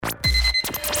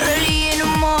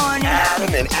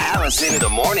and Allison in the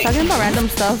morning. Talking about random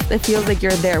stuff, it feels like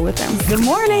you're there with them. Good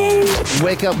morning.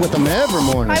 Wake up with them every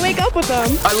morning. I wake up with them.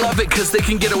 I love it because they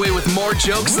can get away with more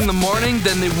jokes in the morning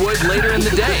than they would later in the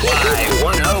day.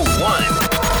 Y101.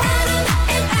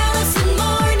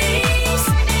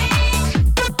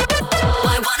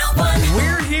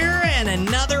 We're here and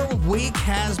another week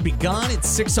has begun. It's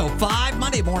 6:05,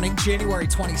 Monday morning, January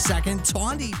 22nd,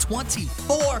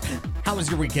 2024. How was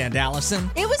your weekend,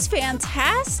 Allison? It was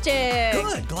fantastic.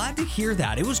 Good. Glad to hear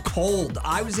that. It was cold.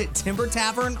 I was at Timber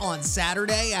Tavern on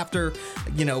Saturday after,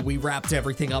 we wrapped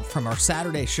everything up from our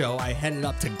Saturday show. I headed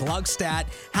up to Gluckstadt,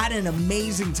 had an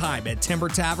amazing time at Timber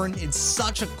Tavern. It's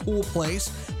such a cool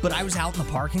place, but I was out in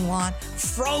the parking lot,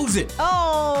 frozen.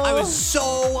 Oh. I was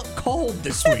so cold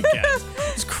this weekend.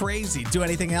 It's crazy. Do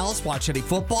anything else? Watch any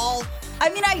football? I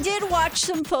mean, I did watch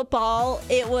some football.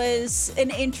 It was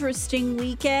an interesting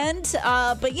weekend,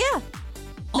 but yeah.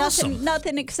 Awesome.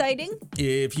 Nothing exciting.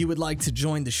 If you would like to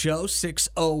join the show,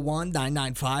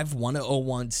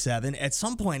 601-995-1017. At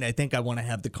some point, I think I want to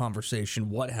have the conversation,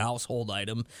 what household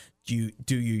item do you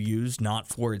use not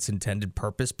for its intended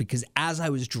purpose? Because as I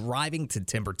was driving to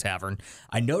Timber Tavern,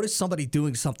 I noticed somebody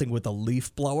doing something with a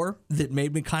leaf blower that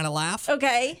made me kind of laugh.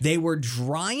 Okay. They were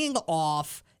drying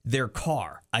off their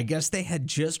car. I guess they had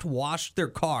just washed their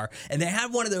car, and they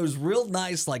had one of those real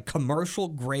nice, like, commercial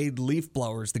grade leaf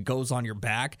blowers that goes on your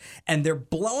back, and they're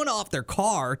blowing off their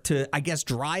car to, I guess,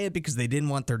 dry it because they didn't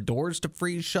want their doors to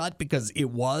freeze shut because it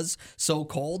was so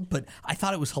cold. But I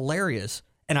thought it was hilarious.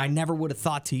 And I never would have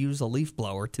thought to use a leaf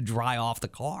blower to dry off the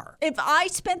car. If I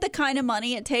spent the kind of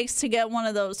money it takes to get one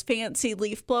of those fancy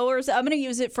leaf blowers, I'm going to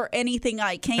use it for anything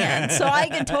I can. So I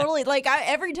can totally,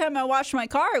 every time I wash my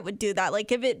car, it would do that. Like,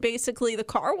 give it basically the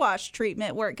car wash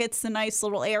treatment where it gets the nice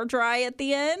little air dry at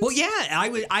the end. Well, yeah,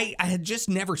 I had just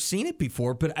never seen it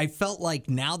before, but I felt like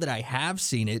now that I have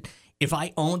seen it, if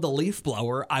I owned a leaf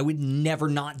blower, I would never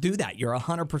not do that. You're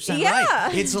 100%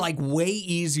 right. It's like way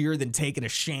easier than taking a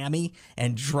chamois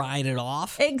and drying it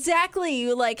off. Exactly.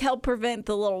 You help prevent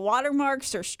the little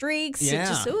watermarks or streaks.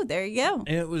 Yeah. There you go.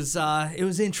 It was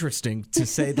interesting to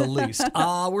say the least.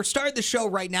 We're starting the show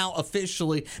right now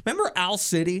officially. Remember Owl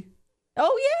City?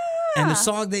 Oh, yeah. And the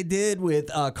song they did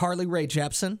with Carly Rae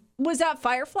Jepsen? Was that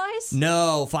Fireflies?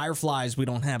 No, Fireflies we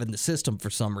don't have in the system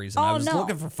for some reason. I was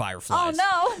looking for Fireflies. Oh,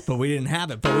 no. But we didn't have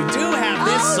it. But we do have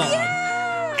this song.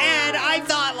 Yeah. And I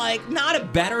thought, not a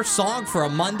better song for a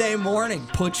Monday morning.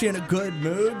 Put you in a good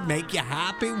mood, make you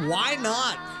happy. Why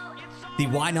not? The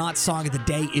Why Not song of the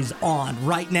day is on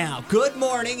right now. Good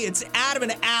morning. It's Adam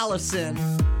and Allison.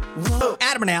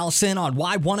 Adam and Allison on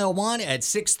Y101 at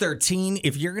 6:13.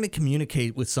 If you're going to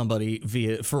communicate with somebody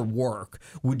for work,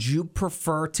 would you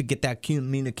prefer to get that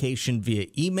communication via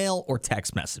email or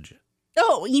text message?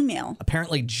 Oh, email.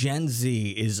 Apparently, Gen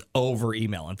Z is over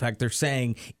email. In fact, they're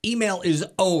saying email is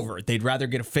over. They'd rather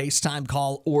get a FaceTime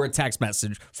call or a text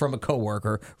message from a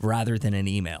coworker rather than an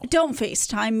email. Don't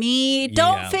FaceTime me.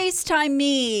 Don't FaceTime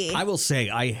me. I will say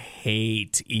I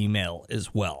hate email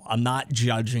as well. I'm not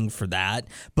judging for that,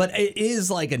 but it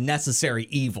is like a necessary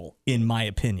evil, in my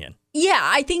opinion. Yeah,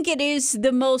 I think it's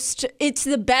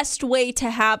the best way to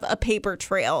have a paper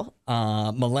trail.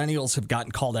 Millennials have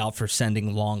gotten called out for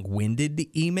sending long-winded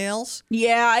emails.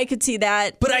 Yeah, I could see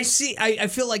that. But I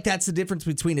feel like that's the difference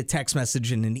between a text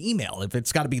message and an email. If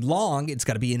it's got to be long, it's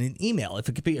got to be in an email. If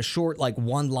it could be a short,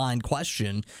 one-line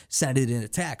question, send it in a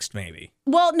text, maybe.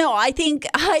 Well, no, I think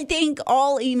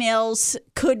all emails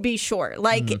could be short.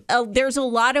 There's a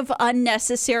lot of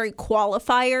unnecessary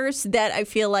qualifiers that I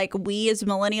feel like we as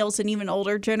millennials and even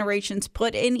older generations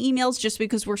put in emails just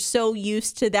because we're so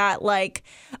used to that,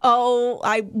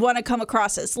 I want to come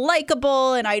across as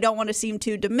likable and I don't want to seem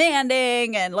too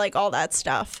demanding and all that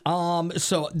stuff.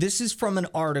 So this is from an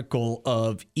article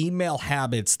of email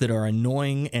habits that are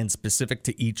annoying and specific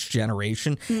to each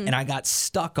generation. And I got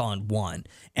stuck on one.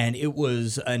 And it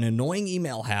was an annoying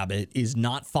email habit is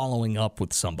not following up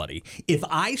with somebody. If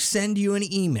I send you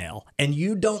an email and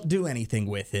you don't do anything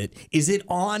with it, is it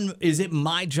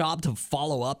my job to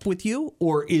follow up with you,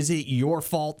 or is it your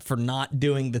fault for not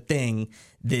doing the thing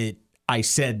that I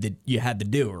said that you had to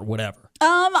do or whatever?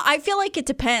 I feel like it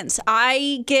depends.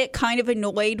 I get kind of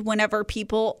annoyed whenever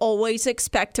people always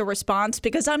expect a response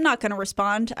because I'm not going to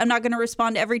respond. I'm not going to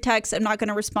respond to every text. I'm not going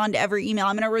to respond to every email.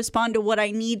 I'm going to respond to what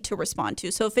I need to respond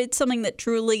to. So if it's something that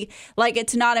truly,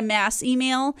 it's not a mass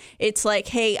email, it's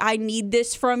hey, I need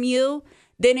this from you,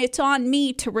 then it's on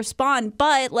me to respond.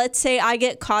 But let's say I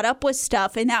get caught up with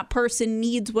stuff and that person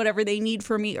needs whatever they need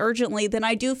from me urgently, then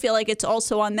I do feel like it's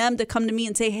also on them to come to me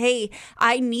and say, hey,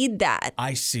 I need that.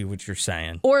 I see what you're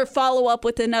saying. Or follow up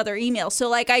with another email. So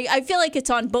like I feel like it's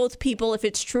on both people if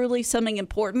it's truly something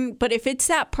important. But if it's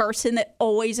that person that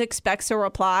always expects a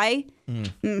reply,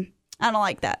 I don't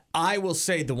like that. I will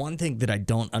say the one thing that I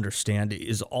don't understand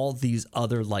is all these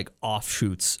other like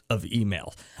offshoots of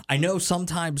email. I know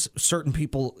sometimes certain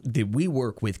people that we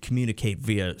work with communicate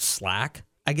via Slack,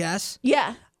 I guess.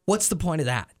 Yeah. What's the point of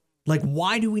that? Like,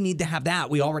 why do we need to have that?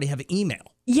 We already have email.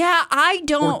 Yeah, I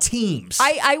don't. Or Teams.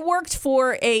 I worked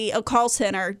for a call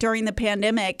center during the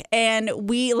pandemic, and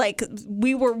we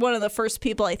were one of the first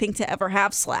people, I think, to ever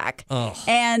have Slack. Ugh.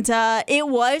 And it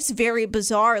was very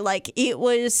bizarre. Like, it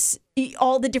was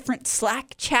all the different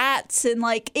Slack chats, and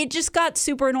like it just got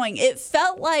super annoying. It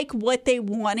felt like what they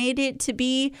wanted it to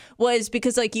be was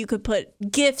because like you could put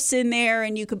GIFs in there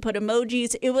and you could put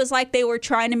emojis. It was like they were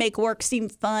trying to make work seem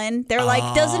fun. They're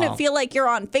like, doesn't it feel like you're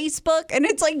on Facebook? And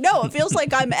it's like, no, it feels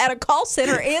like I'm at a call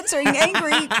center answering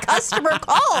angry customer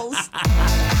calls.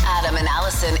 Adam and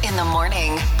Allison in the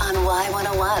morning on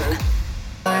Y101.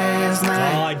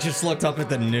 I just looked up at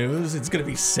the news. It's going to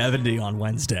be 70 on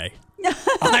Wednesday.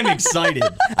 I'm excited.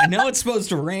 I know it's supposed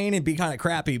to rain and be kind of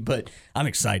crappy, but I'm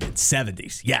excited.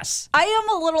 70s, yes. I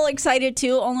am a little excited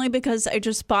too, only because I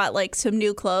just bought like some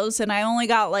new clothes and I only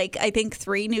got like, I think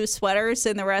 3 new sweaters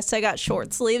and the rest I got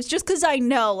short sleeves just because I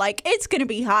know like it's going to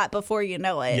be hot before you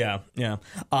know it. Yeah.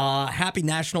 Happy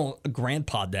National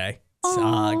Grandpa Day.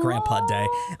 Grandpa Day.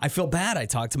 I feel bad. I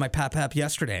talked to my pap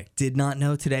yesterday. Did not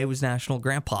know today was National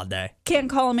Grandpa Day. Can't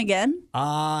call him again?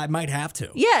 I might have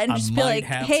to. Yeah, and just be like,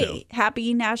 hey,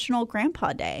 happy National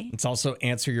Grandpa Day. It's also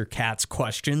Answer Your Cat's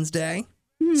Questions Day.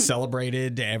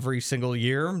 Celebrated every single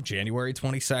year, January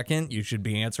 22nd. You should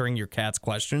be answering your cat's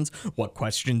questions. What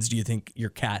questions do you think your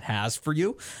cat has for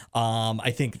you?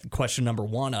 I think question number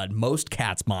 1 on most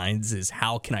cats' minds is,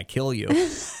 how can I kill you?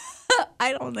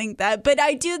 I don't think that, but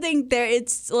I do think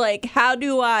it's like, how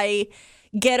do I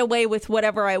get away with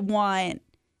whatever I want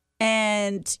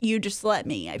and you just let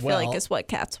me? I feel like is what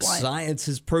cats want. Science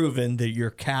has proven that your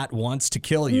cat wants to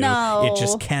kill you. No. It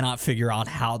just cannot figure out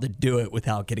how to do it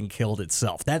without getting killed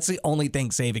itself. That's the only thing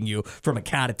saving you from a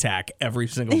cat attack every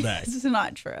single day. This is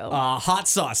not true. Hot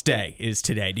sauce day is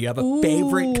today. Do you have a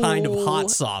favorite kind of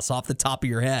hot sauce off the top of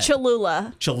your head?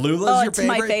 Cholula. Cholula's your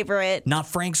favorite? It's my favorite. Not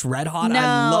Frank's Red Hot? No.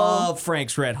 I love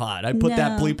Frank's Red Hot. I put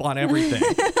that bleep on everything.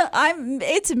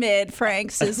 It's mid.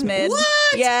 Frank's is mid. What?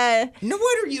 Yeah. No,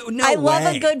 what are you? No I way.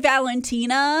 love a good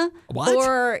Valentina. What?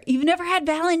 Or you've never had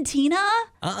Valentina?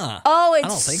 Oh, it's I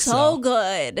don't think so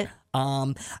good.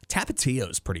 Tapatio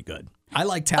is pretty good. I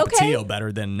like Tapatio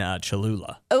better than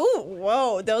Cholula. Oh,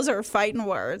 whoa. Those are fighting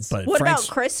words. But what Frank's,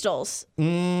 about Crystals?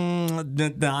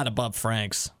 Not above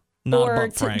Frank's. Not or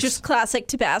above Frank's. Just classic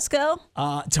Tabasco?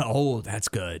 That's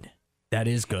good. That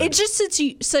is good. It's just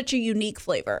such a unique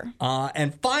flavor.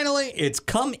 And finally, it's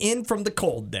come in from the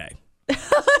cold day.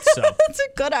 So that's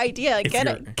a good idea. Get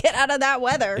out of that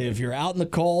weather. If you're out in the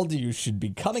cold, you should be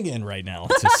coming in right now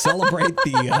to celebrate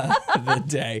the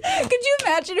day. Could you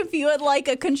imagine if you had like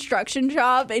a construction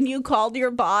job and you called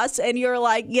your boss and you're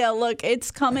like, yeah, look,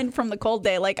 it's coming from the cold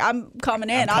day. Like, I'm coming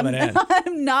in.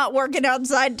 I'm not working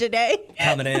outside today.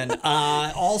 Coming in.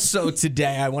 Also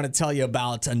today, I want to tell you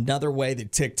about another way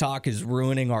that TikTok is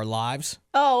ruining our lives.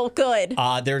 Oh, good.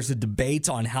 There's a debate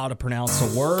on how to pronounce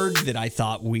a word that I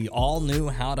thought we all knew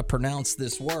how to pronounce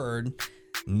this word.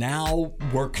 Now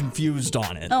we're confused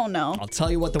on it. Oh, no. I'll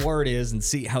tell you what the word is and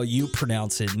see how you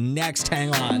pronounce it next.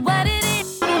 Hang on.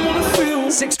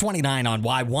 629 on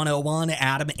Y101,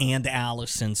 Adam and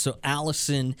Allison. So,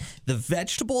 Allison, the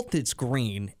vegetable that's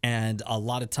green, and a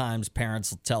lot of times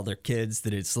parents will tell their kids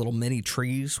that it's little mini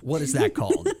trees. What is that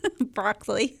called?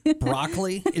 Broccoli.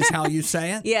 Broccoli is how you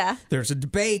say it? Yeah. There's a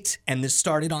debate, and this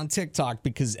started on TikTok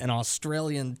because an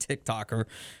Australian TikToker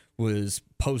was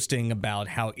posting about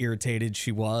how irritated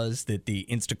she was that the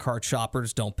Instacart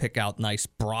shoppers don't pick out nice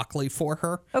broccoli for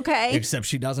her. Okay. Except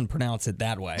she doesn't pronounce it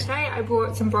that way. Today I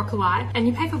bought some broccoli, and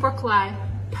you pay for broccoli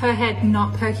per head,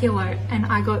 not per kilo, and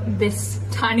I got this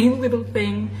tiny little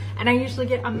thing, and I usually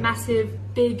get a massive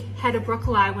big head of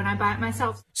broccoli when I buy it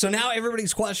myself. So now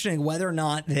everybody's questioning whether or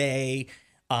not they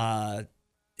have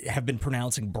been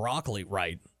pronouncing broccoli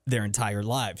right their entire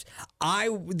lives.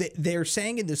 They're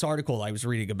saying in this article I was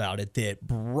reading about it that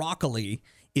broccoli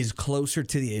is closer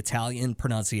to the Italian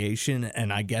pronunciation,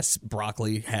 and I guess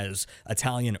broccoli has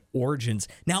Italian origins.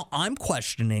 Now I'm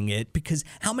questioning it because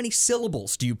how many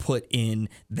syllables do you put in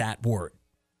that word?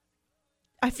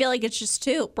 I feel like it's just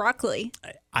 2. Broccoli.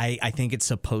 I think it's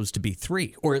supposed to be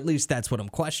 3, or at least that's what I'm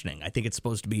questioning. I think it's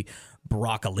supposed to be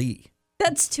broccoli.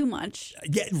 That's too much.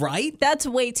 Yeah, right? That's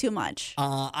way too much.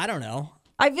 I don't know.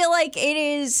 I feel like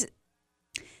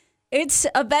it's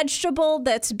a vegetable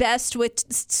that's best with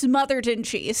smothered in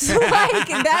cheese. Like,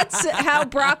 that's how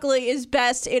broccoli is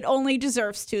best. It only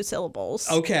deserves 2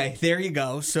 syllables. Okay, there you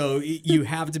go. So you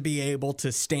have to be able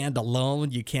to stand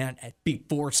alone. You can't be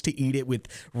forced to eat it with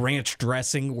ranch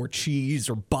dressing or cheese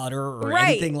or butter or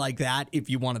anything like that if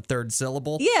you want a 3rd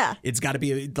syllable. Yeah. It's got to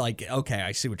be like, okay,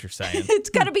 I see what you're saying. It's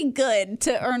got to be good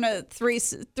to earn a 3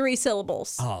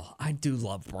 syllables. Oh, I do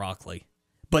love broccoli,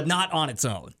 but not on its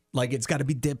own. Like, it's got to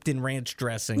be dipped in ranch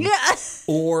dressing. Yeah.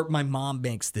 Or my mom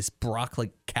makes this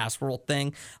broccoli casserole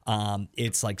thing.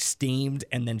 It's like steamed,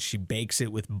 and then she bakes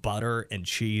it with butter and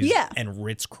cheese and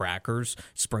Ritz crackers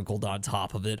sprinkled on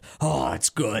top of it. Oh, it's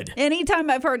good. Anytime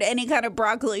I've heard any kind of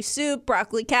broccoli soup,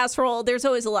 broccoli casserole, there's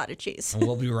always a lot of cheese. And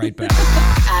we'll be right back.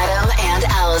 Adam and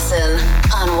Allison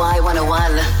on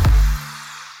Y101.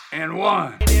 And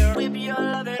 1.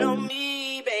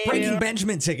 Breaking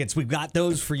Benjamin tickets. We've got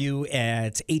those for you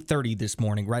at 8:30 this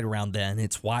morning, right around then.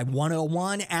 It's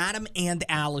Y101, Adam and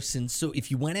Allison. So if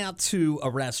you went out to a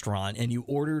restaurant and you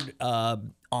ordered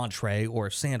entree or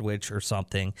a sandwich or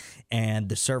something, and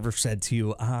the server said to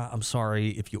you, I'm sorry,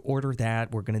 if you order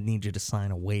that, we're going to need you to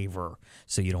sign a waiver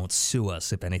so you don't sue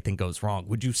us if anything goes wrong.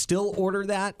 Would you still order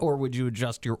that, or would you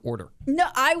adjust your order? No,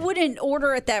 I wouldn't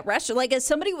order at that restaurant. Like, as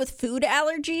somebody with food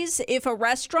allergies, if a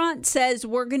restaurant says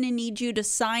we're going to need you to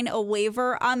sign a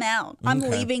waiver, I'm out. I'm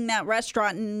leaving that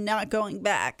restaurant and not going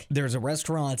back. There's a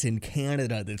restaurant in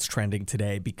Canada that's trending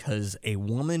today because a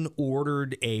woman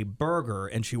ordered a burger,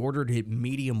 and she ordered it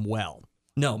medium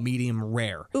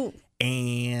rare. Ooh.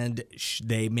 And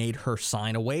they made her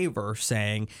sign a waiver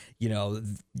saying,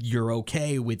 you're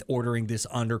okay with ordering this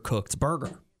undercooked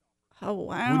burger. Oh,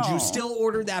 wow. Would you still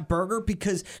order that burger?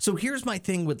 Because, so here's my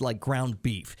thing with like ground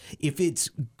beef. If it's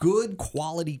good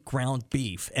quality ground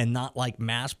beef and not like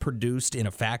mass produced in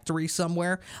a factory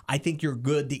somewhere, I think you're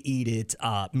good to eat it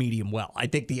medium well. I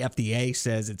think the FDA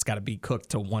says it's got to be cooked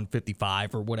to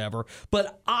 155 or whatever,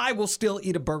 but I will still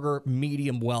eat a burger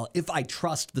medium well if I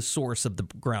trust the source of the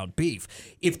ground beef.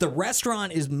 If the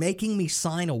restaurant is making me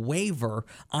sign a waiver,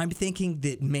 I'm thinking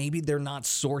that maybe they're not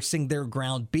sourcing their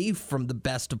ground beef from the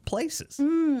best of places.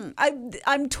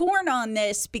 I'm torn on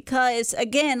this because,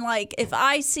 again, like,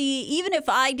 even if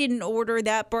I didn't order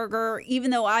that burger, even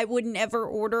though I wouldn't ever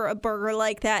order a burger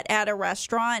like that at a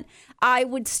restaurant, I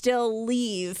would still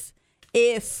leave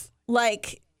if,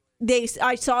 like,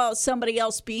 I saw somebody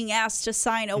else being asked to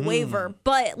sign a waiver.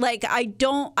 But, like, I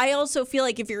also feel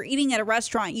like if you're eating at a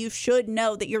restaurant, you should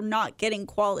know that you're not getting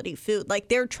quality food. Like,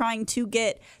 they're trying to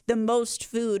get the most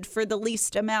food for the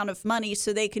least amount of money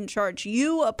so they can charge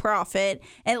you a profit.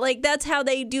 And, like, that's how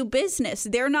they do business.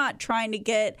 They're not trying to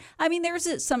get,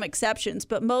 there's some exceptions,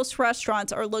 but most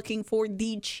restaurants are looking for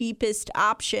the cheapest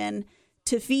option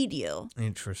to feed you.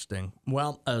 Interesting.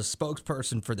 Well, a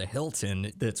spokesperson for the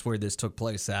Hilton, that's where this took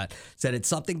place at, said it's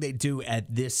something they do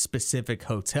at this specific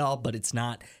hotel, but it's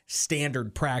not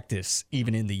standard practice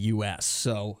even in the U.S.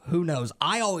 So who knows?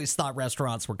 I always thought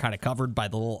restaurants were kind of covered by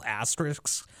the little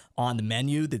asterisks on the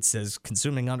menu that says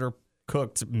consuming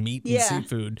undercooked meat and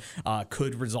seafood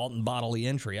could result in bodily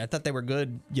injury. I thought they were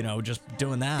good, just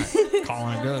doing that,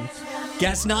 calling it good.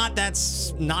 Guess not.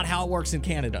 That's not how it works in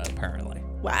Canada, apparently.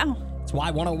 Wow. It's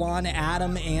Y101,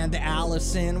 Adam and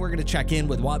Allison. We're going to check in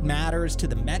with what matters to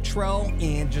the Metro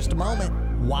in just a moment.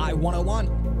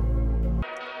 Y101.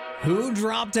 Who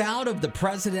dropped out of the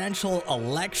presidential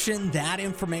election? That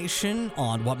information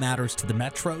on what matters to the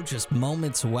Metro just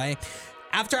moments away.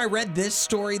 After I read this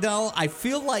story, though, I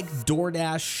feel like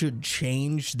DoorDash should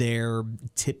change their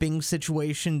tipping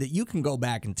situation, that you can go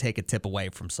back and take a tip away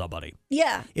from somebody.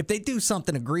 Yeah. If they do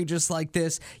something egregious like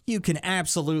this, you can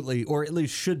absolutely, or at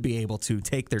least should be able to,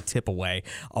 take their tip away.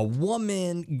 A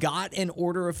woman got an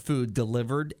order of food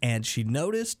delivered, and she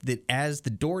noticed that as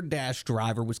the DoorDash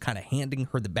driver was kind of handing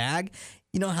her the bag,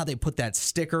 you know how they put that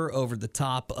sticker over the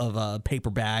top of a paper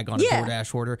bag on a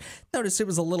DoorDash order? Noticed it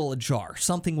was a little ajar.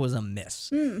 Something was amiss.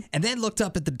 And then looked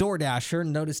up at the DoorDasher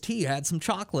and noticed he had some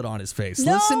chocolate on his face.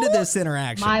 No. Listen to this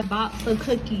interaction. My box of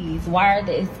cookies, why are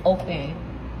it's open?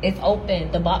 It's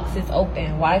open. The box is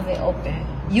open. Why is it open?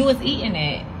 You was eating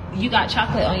it. You got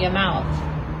chocolate on your mouth.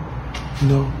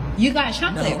 No. You got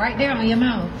chocolate right there on your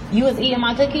mouth. You was eating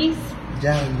my cookies?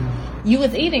 Yeah. You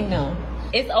was eating them.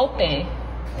 It's open.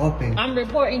 I'm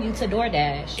reporting you to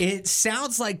DoorDash. It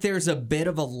sounds like there's a bit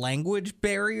of a language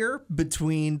barrier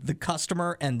between the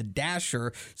customer and the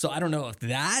dasher. So I don't know if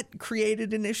that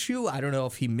created an issue. I don't know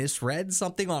if he misread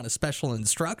something on a special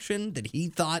instruction that he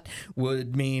thought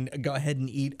would mean go ahead and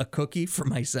eat a cookie for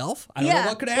myself. I don't know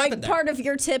what could happen like there. part of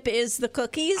your tip is the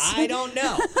cookies. I don't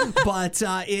know. But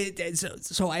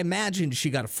so I imagine she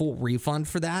got a full refund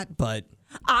for that, but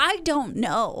I don't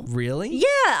know. really? Yeah,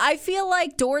 I feel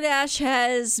like DoorDash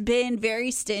has been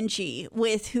very stingy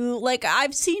with who, like,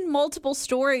 I've seen multiple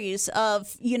stories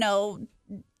of,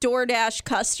 DoorDash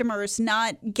customers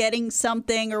not getting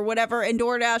something or whatever, and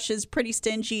DoorDash is pretty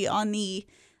stingy on the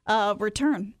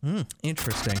return.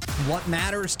 Interesting. What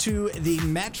matters to the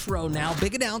Metro now?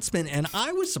 Big announcement, and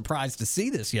I was surprised to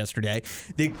see this yesterday.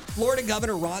 The Florida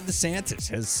Governor Ron DeSantis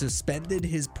has suspended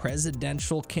his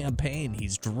presidential campaign.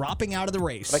 He's dropping out of the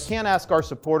race. But I can't ask our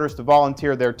supporters to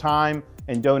volunteer their time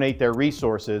and donate their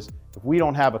resources if we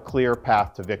don't have a clear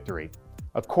path to victory.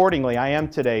 Accordingly, I am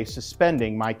today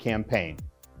suspending my campaign.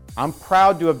 I'm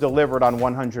proud to have delivered on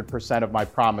 100% of my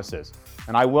promises,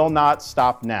 and I will not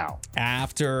stop now.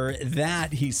 After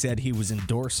that, he said he was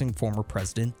endorsing former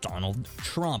President Donald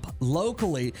Trump.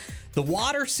 Locally, the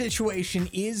water situation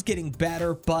is getting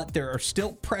better, but there are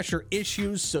still pressure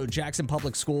issues, so Jackson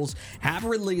Public Schools have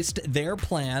released their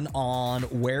plan on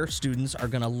where students are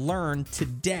going to learn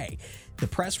today. The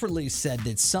press release said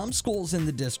that some schools in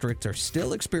the district are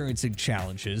still experiencing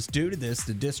challenges. Due to this,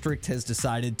 the district has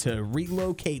decided to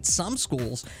relocate some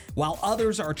schools while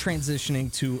others are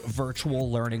transitioning to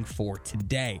virtual learning for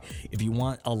today. If you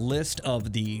want a list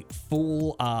of the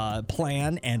full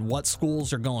plan and what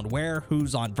schools are going where,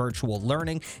 who's on virtual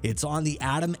learning, it's on the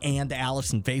Adam and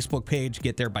Allison Facebook page.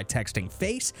 Get there by texting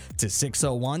FACE to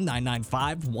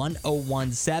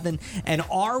 601-995-1017. And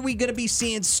are we going to be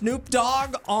seeing Snoop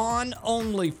Dogg on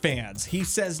OnlyFans? He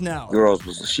says no.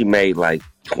 She made like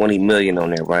 $20 million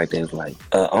on there, right? They was like,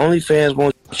 OnlyFans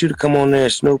want you to come on there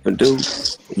and snoop and do.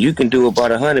 You can do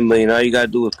about $100 million. All you gotta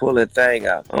do is pull that thing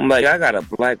out. I'm like, I got a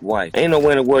black wife. Ain't no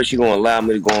way in the world she gonna allow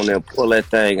me to go on there and pull that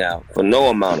thing out for no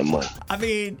amount of money. I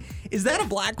mean, is that a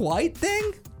black-white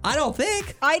thing? I don't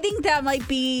think. I think that might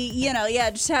be,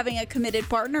 just having a committed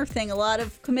partner thing. A lot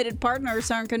of committed partners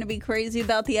aren't going to be crazy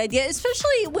about the idea,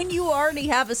 especially when you already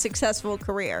have a successful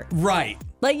career. Right.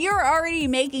 Like, you're already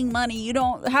making money.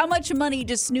 How much money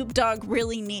does Snoop Dogg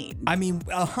really need? I mean,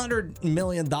 $100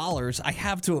 million, I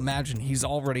have to imagine he's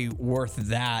already worth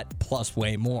that plus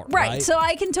way more. Right. So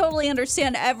I can totally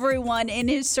understand everyone in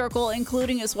his circle,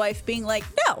 including his wife, being like,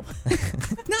 no.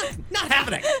 Not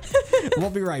happening.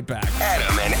 We'll be right back.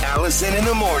 Adam and Allison in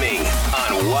the morning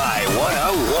on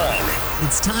Y101.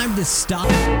 It's time to stop.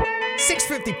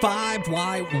 6:55,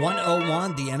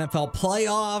 Y101, the NFL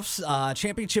playoffs,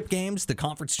 championship games, the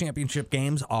conference championship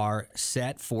games are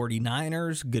set.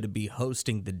 49ers going to be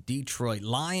hosting the Detroit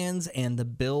Lions, and the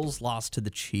Bills lost to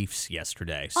the Chiefs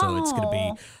yesterday. So it's going to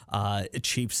be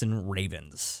Chiefs and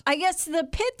Ravens. I guess the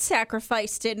pit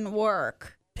sacrifice didn't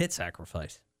work. Pit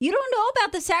sacrifice? You don't know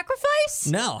about the sacrifice?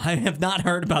 No, I have not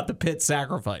heard about the pit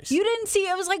sacrifice. You didn't see?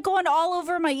 It was like going all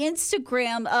over my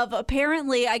Instagram of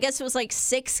apparently, I guess it was like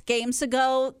 6 games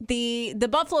ago, the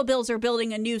Buffalo Bills are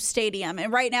building a new stadium,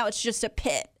 and right now it's just a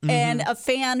pit. Mm-hmm. And a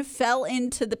fan fell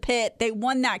into the pit. They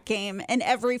won that game, and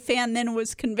every fan then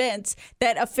was convinced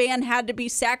that a fan had to be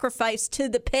sacrificed to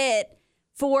the pit.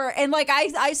 And like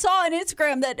I saw on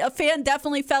Instagram that a fan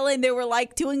definitely fell in. They were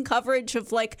like doing coverage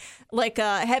of like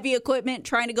heavy equipment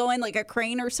trying to go in, like a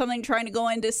crane or something trying to go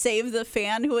in to save the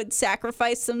fan who had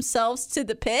sacrificed themselves to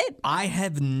the pit. I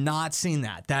have not seen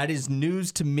that. That is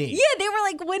news to me. Yeah, they were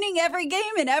like winning every game,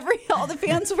 and all the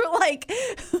fans were like,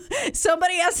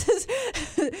 somebody has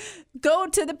to go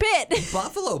to the pit.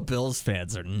 Buffalo Bills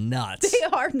fans are nuts. They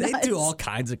are nuts. They do all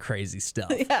kinds of crazy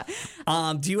stuff. Yeah.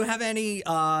 Do you have any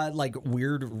like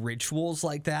weird rituals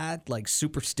like that, like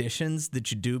superstitions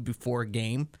that you do before a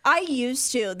game? I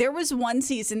used to. There was one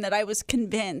season that I was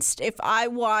convinced if I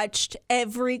watched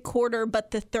every quarter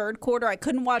but the third quarter, I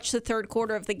couldn't watch the third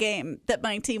quarter of the game, that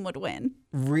my team would win.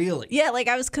 Really? Yeah, like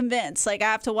I was convinced. Like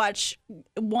I have to watch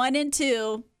 1 and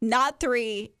 2, not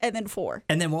 3, and then 4.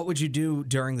 And then what would you do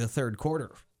during the third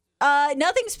quarter?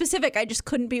 Nothing specific. I just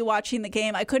couldn't be watching the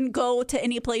game. I couldn't go to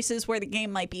any places where the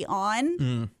game might be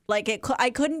on. Like I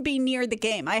couldn't be near the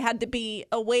game. I had to be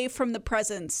away from the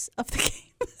presence of the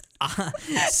game.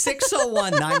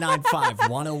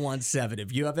 601-995-1017.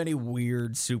 If you have any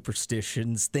weird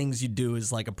superstitions, things you do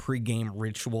as like a pregame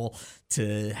ritual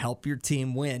to help your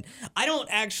team win. I don't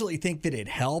actually think that it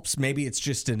helps. Maybe it's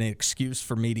just an excuse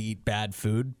for me to eat bad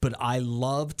food, but I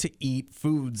love to eat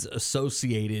foods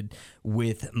associated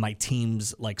with my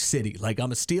team's like city. Like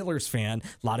I'm a Steelers fan.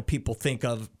 A lot of people think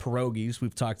of pierogies.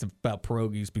 We've talked about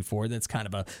pierogies before. That's kind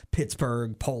of a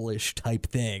Pittsburgh Polish type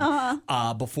thing.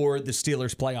 Before the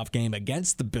Steelers playoff game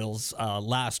against the Bills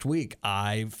last week,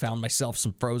 I found myself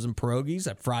some frozen pierogies.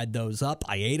 I fried those up.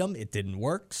 I ate them. It didn't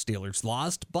work. Steelers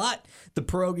lost, but the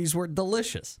pierogies were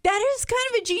delicious. That is kind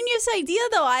of a genius idea,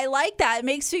 though. I like that. It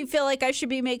makes me feel like I should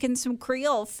be making some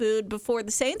Creole food before the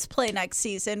Saints play next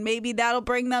season. Maybe that'll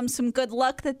bring them some good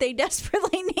luck that they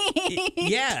desperately need.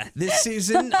 Yeah, this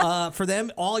season, for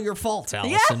them, all your fault,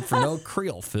 Allison, for no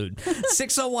Creole food.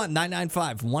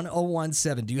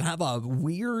 601-995-1017. Do you have a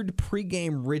weird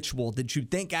pregame ritual that you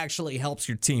think actually helps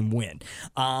your team win?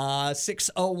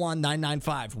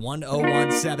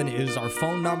 601-995-1017 is our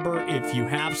phone number. If you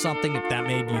have something, if that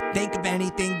made you think of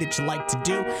anything that you like to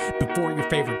do before your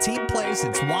favorite team plays,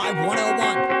 it's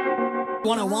Y101.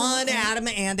 101, Adam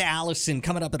and Allison.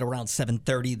 Coming up at around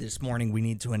 7:30 this morning, we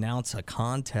need to announce a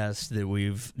contest that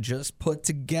we've just put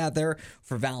together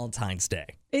for Valentine's Day.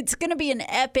 It's going to be an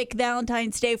epic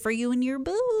Valentine's Day for you and your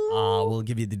boo. We'll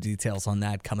give you the details on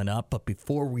that coming up. But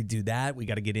before we do that, we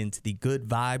got to get into the good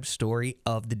vibe story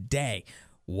of the day.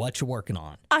 What you working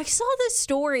on? I saw this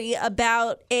story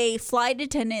about a flight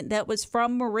attendant that was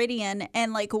from Meridian,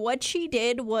 and like what she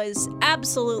did was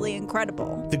absolutely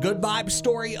incredible. The good vibe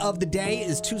story of the day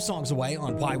is 2 songs away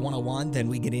on Y101. Then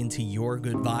we get into your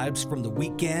good vibes from the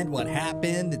weekend. What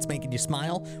happened that's making you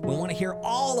smile? We want to hear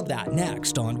all of that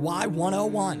next on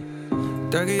Y101.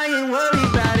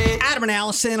 Adam and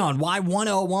Allison on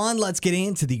Y101. Let's get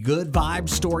into the good vibe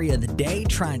story of the day,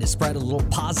 trying to spread a little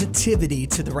positivity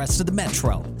to the rest of the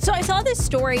metro. So I saw this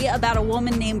story about a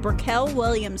woman named Raquel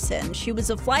Williamson. She was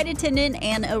a flight attendant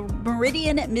and a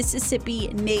Meridian, Mississippi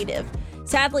native.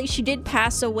 Sadly, she did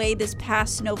pass away this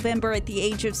past November at the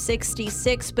age of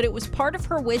 66, but it was part of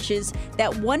her wishes that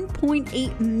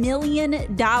 $1.8 million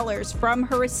from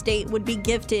her estate would be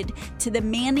gifted to the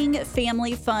Manning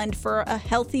Family Fund for a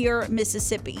Healthier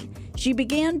Mississippi. She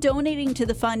began donating to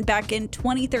the fund back in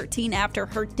 2013 after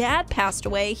her dad passed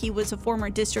away. He was a former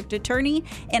district attorney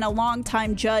and a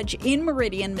longtime judge in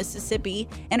Meridian, Mississippi.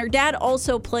 And her dad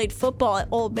also played football at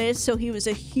Ole Miss, so he was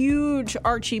a huge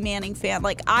Archie Manning fan,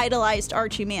 like idolized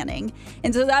Archie Manning.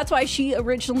 And so that's why she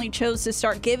originally chose to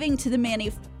start giving to the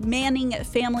Manning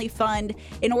Family Fund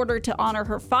in order to honor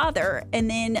her father. And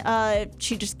then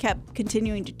she just kept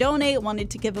continuing to donate,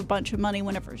 wanted to give a bunch of money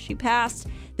whenever she passed.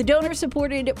 The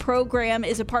donor-supported program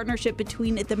is a partnership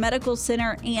between the Medical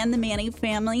Center and the Manning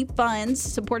Family Funds,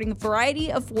 supporting a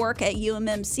variety of work at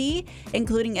UMMC,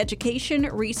 including education,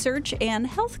 research, and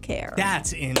healthcare.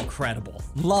 That's incredible.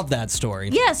 Love that story.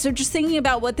 Yeah, so just thinking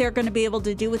about what they're going to be able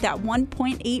to do with that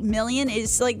 $1.8 million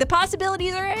is like the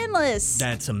possibilities are endless.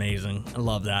 That's amazing. I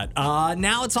love that.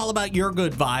 Now it's all about your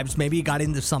good vibes. Maybe you got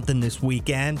into something this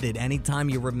weekend that anytime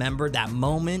you remember that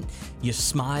moment, you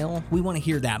smile. We want to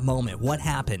hear that moment. What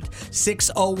happened?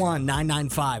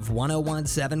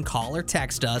 601-995-1017. Call or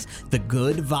text us. The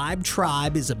Good Vibe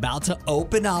Tribe is about to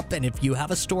open up, and if you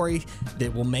have a story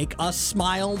that will make us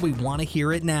smile, we want to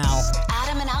hear it now.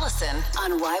 Adam and Allison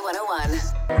on Y101.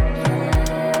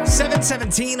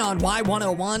 717 on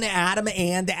Y101, Adam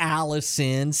and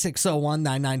Allison,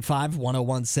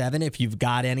 601-995-1017. If you've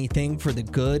got anything for the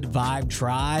Good Vibe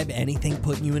Tribe, anything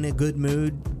putting you in a good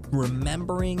mood,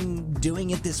 remembering doing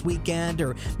it this weekend,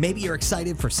 or maybe you're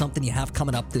excited for something you have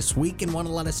coming up this week and want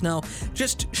to let us know,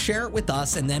 just share it with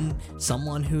us, and then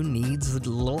someone who needs a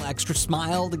little extra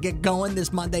smile to get going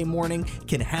this Monday morning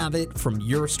can have it from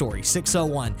your story.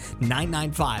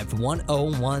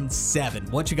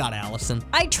 601-995-1017. What you got, Allison?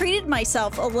 I treated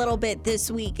myself a little bit this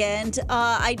weekend.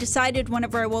 I decided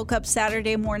whenever I woke up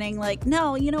Saturday morning, like,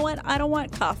 no, you know what? I don't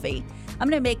want coffee. I'm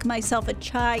going to make myself a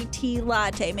chai tea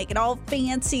latte, make it all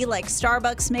fancy like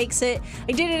Starbucks makes it.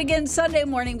 I did it again Sunday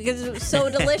morning because it was so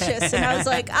delicious. And I was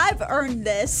like, I've earned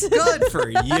this. Good for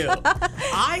you.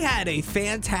 I had a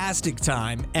fantastic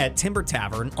time at Timber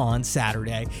Tavern on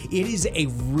Saturday. It is a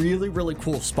really, really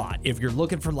cool spot. If you're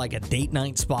looking for like a date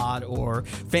night spot or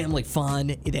family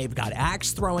fun, they've got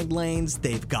axe throwing lanes,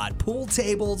 they've got pool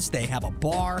tables, they have a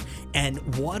bar, and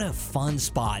what a fun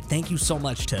spot. Thank you so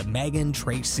much to Megan,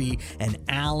 Tracy, and and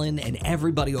Alan and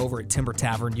everybody over at Timber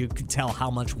Tavern. You can tell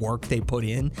how much work they put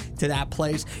in to that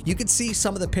place. You can see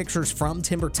some of the pictures from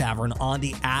Timber Tavern on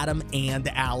the Adam and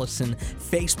Allison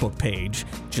Facebook page.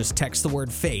 Just text the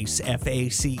word FACE,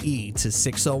 F-A-C-E, to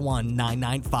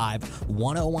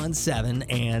 601-995-1017,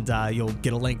 and you'll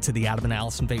get a link to the Adam and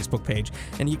Allison Facebook page,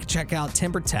 and you can check out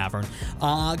Timber Tavern.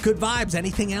 Good vibes.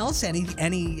 Anything else?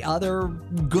 Any other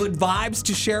good vibes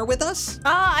to share with us?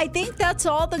 I think that's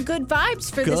all the good vibes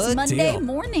for this Monday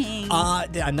morning.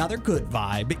 Another good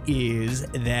vibe is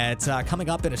that coming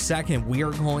up in a second, we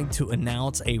are going to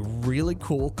announce a really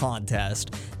cool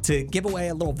contest to give away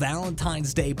a little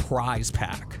Valentine's Day prize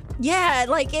pack. Yeah,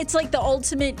 it's like the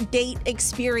ultimate date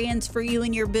experience for you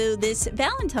and your boo this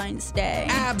Valentine's Day.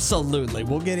 Absolutely.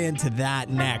 We'll get into that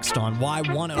next on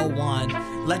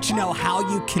Y101. Let you know how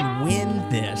you can win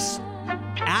this.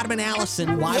 Adam and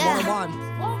Allison, Y101.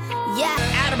 Yeah.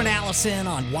 Adam and Allison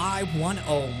on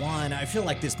Y101. I feel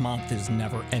like this month is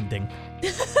never ending.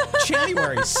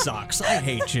 January sucks. I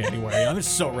hate January. I'm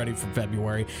so ready for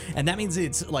February. And that means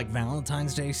it's like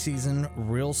Valentine's Day season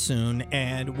real soon.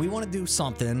 And we want to do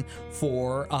something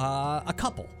for a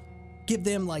couple. Give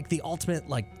them the ultimate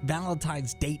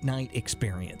Valentine's date night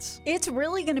experience. It's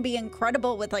really going to be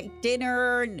incredible with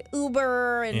dinner and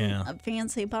Uber and a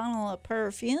fancy bottle of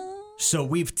perfume. So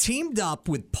we've teamed up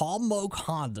with Paul Moog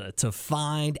Honda to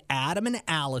find Adam and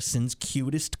Allison's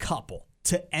cutest couple.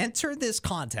 To enter this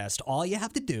contest, all you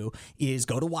have to do is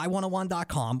go to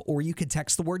y101.com, or you can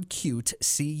text the word cute,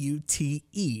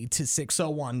 C-U-T-E, to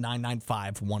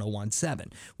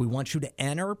 601-995-1017. We want you to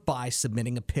enter by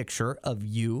submitting a picture of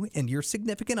you and your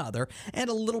significant other and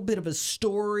a little bit of a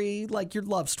story, like your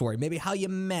love story, maybe how you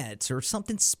met or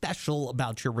something special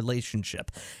about your relationship.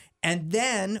 And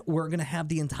then we're going to have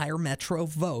the entire Metro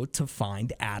vote to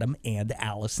find Adam and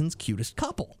Allison's cutest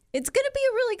couple. It's going to be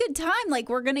a really good time.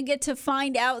 We're going to get to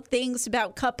find out things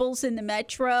about couples in the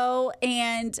Metro.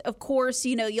 And, of course,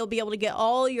 you'll be able to get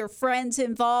all your friends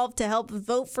involved to help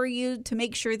vote for you to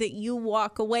make sure that you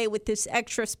walk away with this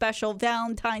extra special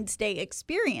Valentine's Day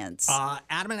experience.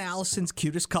 Adam and Allison's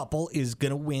cutest couple is going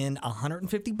to win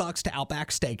 $150 to Outback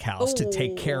Steakhouse to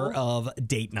take care of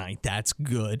date night. That's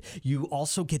good. You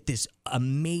also get this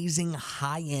amazing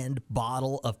high-end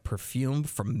bottle of perfume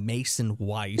from Mason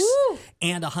Weiss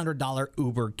and $100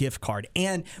 Uber gift card.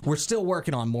 And we're still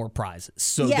working on more prizes.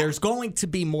 So there's going to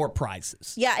be more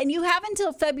prizes. Yeah, and you have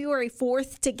until February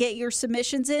 4th to get your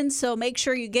submissions in. So make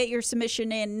sure you get your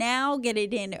submission in now, get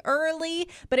it in early.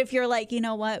 But if you're like, you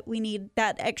know what, we need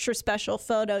that extra special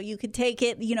photo, you could take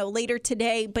it, later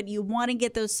today. But you want to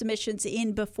get those submissions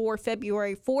in before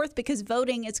February 4th because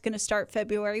voting is going to start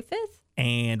February 5th.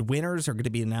 And winners are going to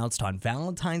be announced on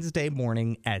Valentine's Day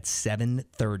morning at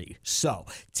 7:30. So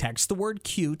text the word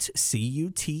cute,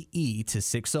 C-U-T-E, to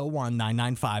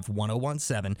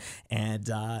 601-995-1017. And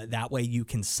that way you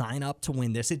can sign up to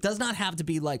win this. It does not have to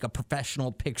be like a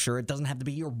professional picture. It doesn't have to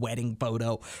be your wedding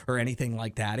photo or anything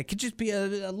like that. It could just be a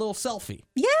little selfie.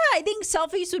 Yeah, I think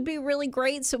selfies would be really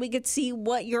great so we could see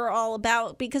what you're all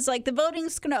about because the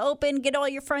voting's going to open. Get all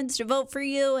your friends to vote for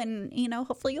you and,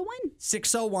 hopefully you'll win.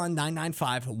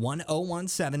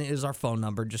 601-995-1017 is our phone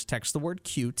number. Just text the word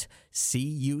cute,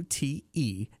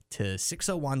 C-U-T-E, to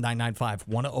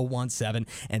 601-995-1017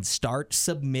 and start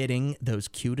submitting those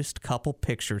cutest couple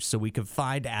pictures so we can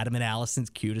find Adam and Allison's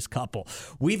cutest couple.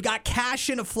 We've got cash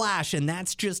in a flash, and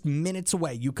that's just minutes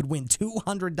away. You could win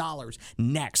 $200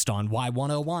 next on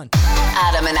Y101.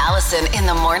 Adam and Allison in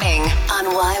the morning on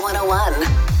Y101.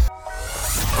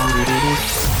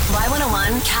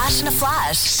 Y101 Cash in a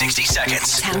Flash. 60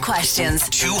 seconds. 10 questions.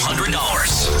 $200.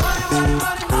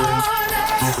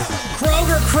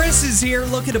 Kroger Chris is here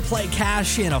looking to play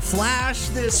Cash in a Flash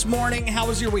this morning. How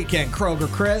was your weekend, Kroger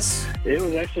Chris? It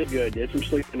was actually good. Did some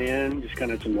sleeping in, just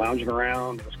kind of some lounging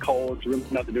around. It was cold. It's really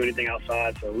not to do anything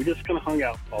outside, so we just kind of hung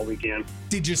out all weekend.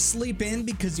 Did you sleep in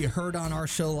because you heard on our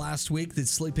show last week that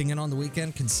sleeping in on the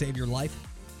weekend can save your life?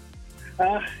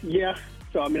 Yeah.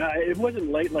 So, it wasn't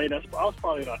late. I was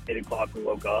probably about 8 o'clock when we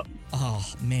woke up. Oh,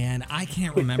 man. I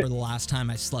can't remember the last time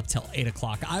I slept till 8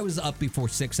 o'clock. I was up before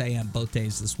 6 a.m. both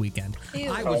days this weekend.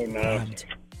 Ew. I was bummed.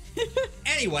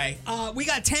 Anyway, we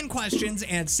got 10 questions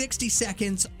and 60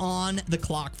 seconds on the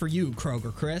clock for you,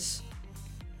 Kroger Chris.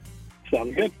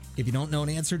 Sounds good. If you don't know an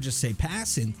answer, just say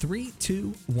pass in 3,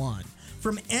 2, 1.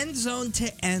 From end zone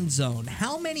to end zone,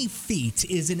 how many feet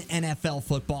is an NFL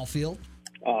football field?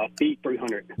 Feet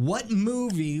 300. What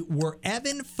movie were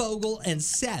Evan, Fogel, and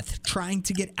Seth trying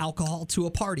to get alcohol to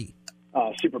a party?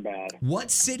 Super bad.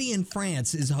 What city in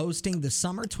France is hosting the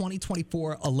summer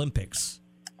 2024 Olympics?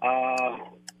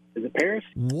 Is it Paris?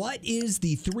 What is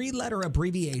the 3-letter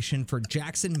abbreviation for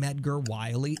Jackson Medgar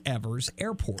Wiley Evers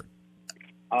Airport?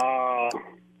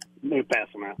 No, pass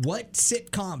on that. What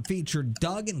sitcom featured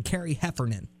Doug and Carrie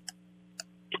Heffernan?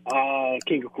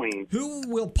 King of Queens. Who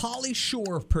will Pauly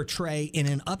Shore portray in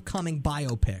an upcoming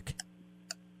biopic?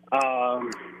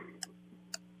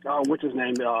 What's his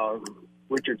name?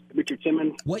 Richard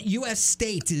Simmons. What U.S.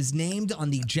 state is named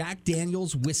on the Jack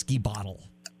Daniels whiskey bottle?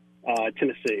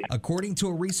 Tennessee. According to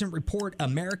a recent report,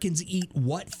 Americans eat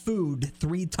what food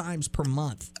 3 times per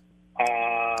month?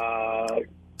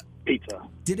 Pizza.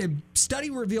 Did a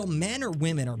study reveal men or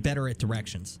women are better at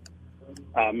directions?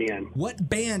 Men. What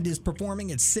band is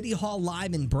performing at City Hall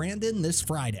Live in Brandon this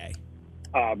Friday?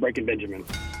 Breaking Benjamin.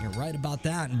 You're right about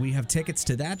that, and we have tickets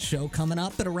to that show coming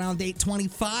up at around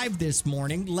 8:25 this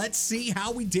morning. Let's see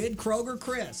how we did, Kroger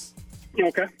Chris.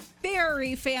 Okay.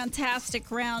 Very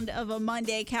fantastic round of a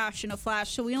Monday Cash in a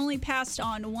Flash. So we only passed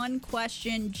on one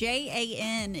question.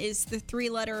 JAN is the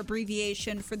 3-letter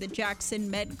abbreviation for the Jackson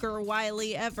Medgar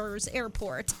Wiley Evers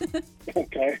Airport.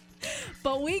 Okay.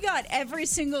 But we got every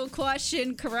single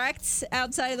question correct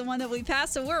outside of the one that we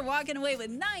passed, so we're walking away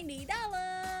with $90.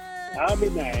 I'll be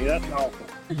dang. That's awesome.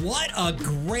 What a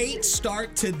great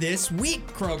start to this week,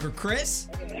 Kroger Chris.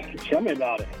 Tell me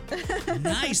about it.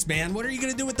 Nice, man. What are you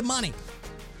going to do with the money?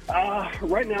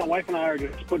 Right now, wife and I are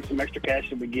just putting some extra cash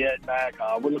that we get back.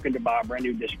 We're looking to buy a brand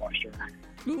new dishwasher.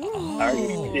 Ooh.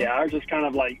 Ours just kind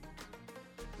of like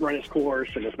run its course,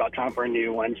 and it's about time for a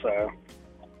new one. So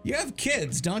You have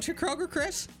kids, don't you, Kroger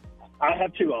Chris? I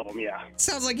have 2 of them, yeah.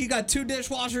 Sounds like you got 2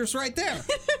 dishwashers right there.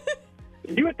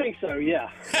 You would think so, yeah.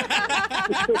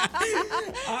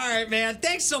 All right, man.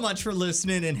 Thanks so much for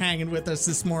listening and hanging with us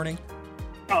this morning.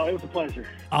 Oh, it was a pleasure.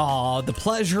 Oh, the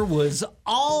pleasure was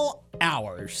all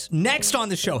ours. Next on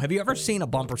the show, have you ever seen a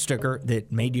bumper sticker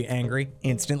that made you angry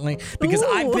instantly? Because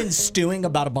I've been stewing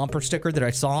about a bumper sticker that I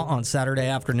saw on Saturday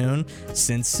afternoon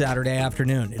since Saturday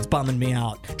afternoon. It's bumming me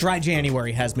out. Dry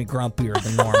January has me grumpier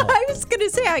than normal. I was going to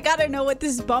say, I got to know what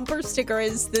this bumper sticker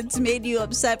is that's made you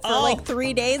upset for like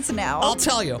 3 days now. I'll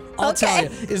tell you. I'll tell you.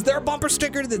 Is there a bumper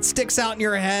sticker that sticks out in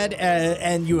your head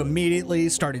and you immediately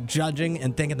started judging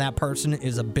and thinking that person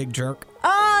is a big jerk?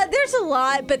 There's a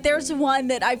lot, but there's one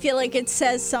that I feel like it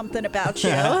says something about you.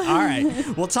 All right.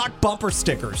 We'll talk bumper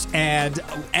stickers. And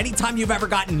anytime you've ever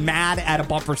gotten mad at a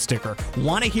bumper sticker,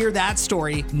 want to hear that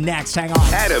story next. Hang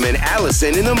on. Adam and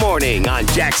Allison in the morning on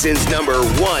Jackson's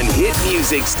 #1 hit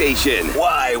music station,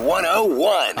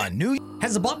 Y101.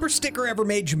 Has a bumper sticker ever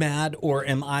made you mad, or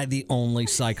am I the only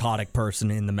psychotic person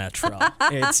in the metro?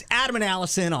 It's Adam and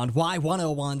Allison on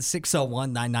Y101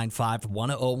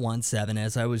 601-995-1017.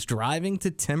 As I was driving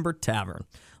to Timber Tavern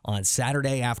on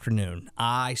Saturday afternoon,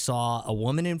 I saw a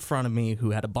woman in front of me who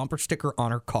had a bumper sticker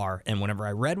on her car, and whenever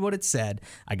I read what it said,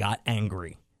 I got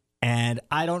angry. And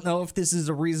I don't know if this is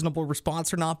a reasonable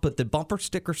response or not, but the bumper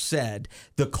sticker said,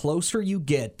 the closer you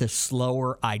get, the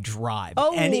slower I drive.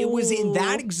 Oh. And it was in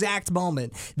that exact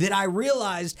moment that I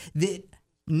realized that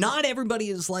not everybody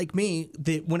is like me,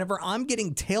 that whenever I'm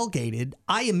getting tailgated,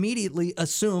 I immediately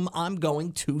assume I'm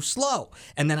going too slow.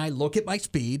 And then I look at my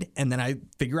speed, and then I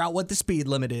figure out what the speed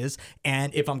limit is.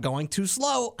 And if I'm going too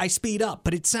slow, I speed up.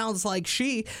 But it sounds like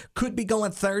she could be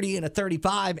going 30 and a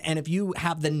 35. And if you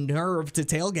have the nerve to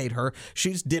tailgate her,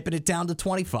 she's dipping it down to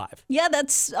 25. Yeah,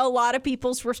 that's a lot of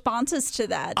people's responses to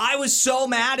that. I was so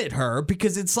mad at her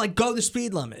because it's like, go the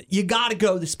speed limit. You got to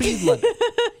go the speed limit.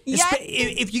 Yeah.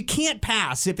 If you can't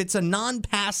pass, if it's a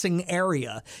non-passing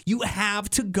area, you have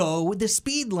to go the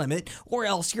speed limit or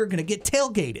else you're going to get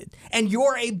tailgated. And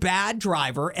you're a bad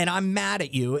driver, and I'm mad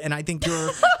at you, and I think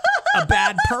you're a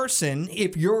bad person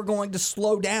if you're going to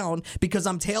slow down because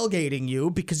I'm tailgating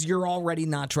you because you're already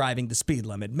not driving the speed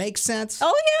limit. Makes sense?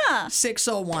 Oh, yeah.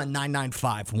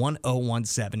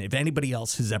 601-995-1017. If anybody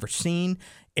else has ever seen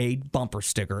a bumper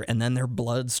sticker and then their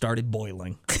blood started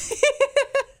boiling.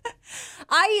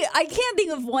 I can't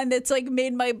think of one that's like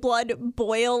made my blood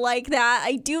boil like that.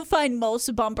 I do find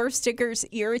most bumper stickers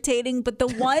irritating, but the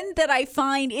one that I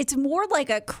find it's more like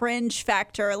a cringe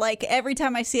factor. Like every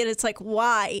time I see it, it's like,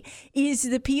 why? Is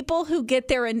the people who get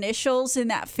their initials in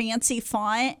that fancy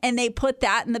font and they put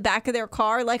that in the back of their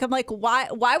car. Like, I'm like, why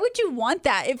would you want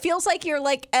that? It feels like you're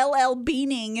like LL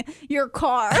Beaning your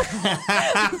car.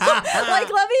 Like,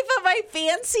 let me put my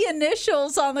fancy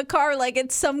initials on the car like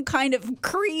it's some kind of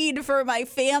creed for my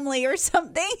family or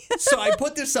something. So I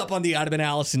put this up on the Adam and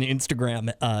Allison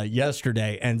Instagram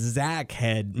yesterday, and Zach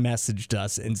had messaged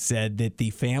us and said that the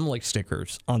family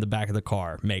stickers on the back of the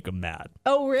car make him mad.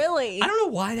 Oh, really? I don't know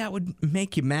why that would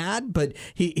make you mad, but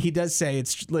he does say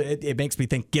it makes me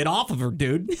think, get off of her,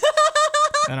 dude.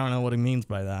 I don't know what he means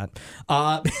by that.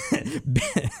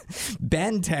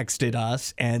 Ben texted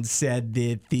us and said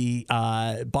that the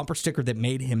bumper sticker that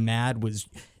made him mad was,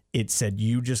 it said,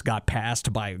 "You just got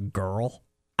passed by a girl."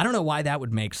 I don't know why that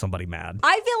would make somebody mad.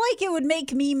 I feel like it would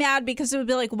make me mad because it would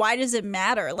be like, why does it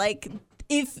matter? Like,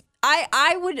 if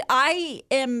I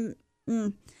am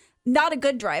not a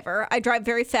good driver. I drive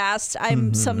very fast.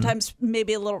 I'm sometimes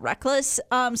maybe a little reckless.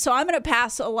 So I'm going to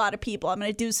pass a lot of people. I'm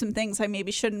going to do some things I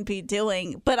maybe shouldn't be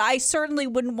doing. But I certainly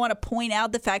wouldn't want to point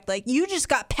out the fact, like, you just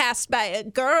got passed by a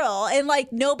girl. And,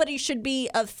 like, nobody should be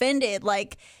offended,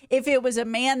 like, if it was a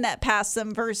man that passed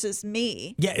them versus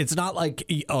me. Yeah, it's not like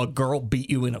a girl beat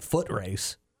you in a foot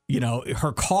race. You know,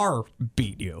 her car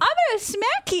beat you. I'm going to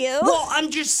smack you. Well,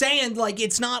 I'm just saying, like,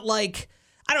 it's not like...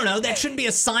 I don't know. That shouldn't be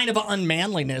a sign of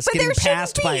unmanliness, but getting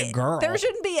passed by a girl. There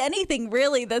shouldn't be anything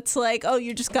really that's like, oh,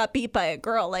 you just got beat by a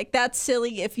girl. Like, that's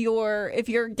silly if your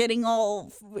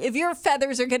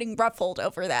feathers are getting ruffled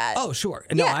over that. Oh, sure.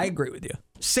 No, I agree with you.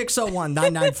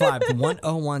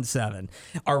 601-995-1017.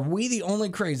 Are we the only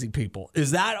crazy people?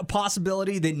 Is that a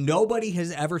possibility that nobody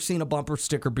has ever seen a bumper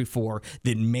sticker before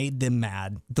that made them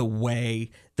mad the way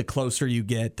the closer you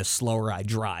get, the slower I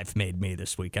drive made me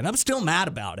this weekend? I'm still mad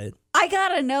about it. I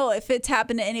gotta know if it's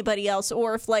happened to anybody else,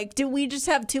 or if, like, do we just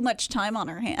have too much time on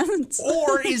our hands?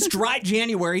 Or is dry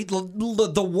January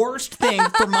the worst thing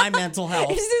for my mental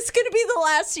health? Is this gonna be the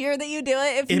last year that you do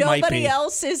it? If nobody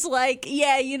else is like,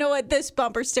 yeah, you know what, this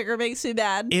bumper sticker makes me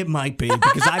mad. It might be,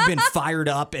 because I've been fired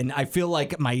up, and I feel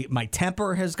like my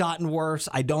temper has gotten worse.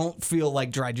 I don't feel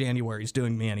like dry January is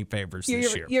doing me any favors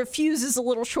this year. Your fuse is a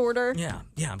little shorter. Yeah,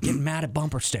 I'm getting mad at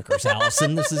bumper stickers,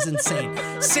 Allison. This is insane.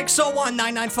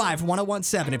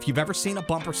 601-995-1017. If you've ever seen a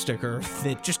bumper sticker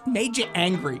that just made you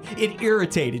angry, it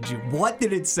irritated you, what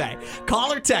did it say?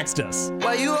 Call or text us.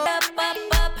 Why you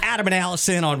Adam and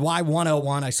Allison on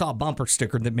Y101. I saw a bumper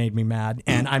sticker that made me mad,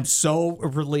 and I'm so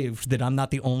relieved that I'm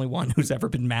not the only one who's ever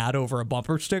been mad over a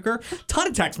bumper sticker. Ton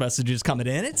of text messages coming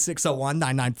in at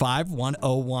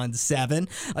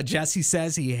 601-995-1017. Jesse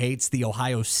says he hates the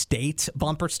Ohio State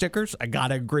bumper stickers. I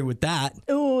gotta agree with that.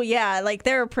 Ooh, yeah, like,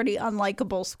 they're a pretty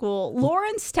unlikable school.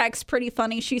 Lauren's text pretty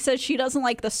funny. She says she doesn't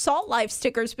like the Salt Life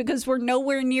stickers because we're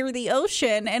nowhere near the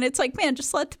ocean, and it's like, man,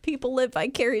 just let the people live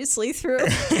vicariously through.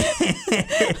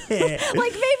 Like, maybe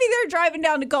they're driving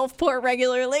down to Gulfport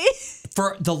regularly.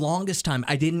 For the longest time,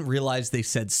 I didn't realize they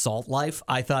said Salt Life.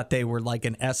 I thought they were like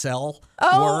an SL word.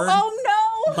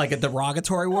 Oh, no. Like a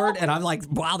derogatory word. And I'm like,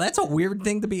 wow, that's a weird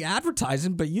thing to be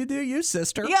advertising, but you do you,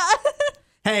 sister. Yeah.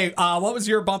 Hey, what was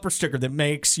your bumper sticker that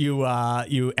makes you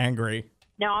angry?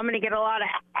 No, I'm going to get a lot of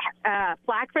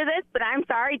flack for this, but I'm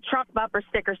sorry. Trump bumper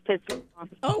stickers piss me off.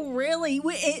 Oh, really?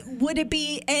 Would it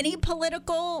be any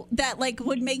political that, like,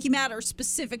 would make you mad, or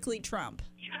specifically Trump?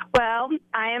 Well,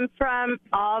 I am from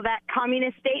all that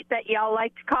communist state that y'all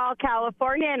like to call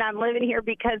California, and I'm living here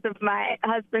because of my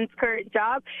husband's current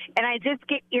job. And I just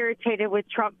get irritated with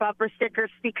Trump bumper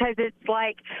stickers because it's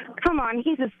like, come on,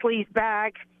 he's a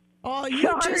sleazebag. Oh,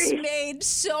 you just made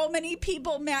so many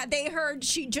people mad. They heard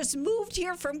she just moved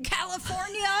here from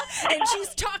California and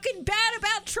she's talking bad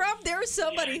about Trump. There's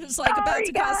somebody who's like about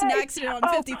to cause an accident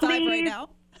on 55 right now.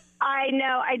 I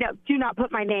know. Do not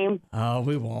put my name. Oh,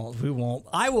 we won't.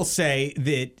 I will say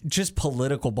that just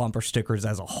political bumper stickers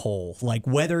as a whole, like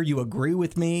whether you agree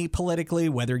with me politically,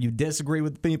 whether you disagree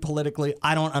with me politically,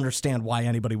 I don't understand why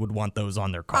anybody would want those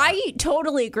on their car. I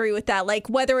totally agree with that. Like,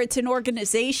 whether it's an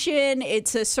organization,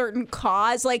 it's a certain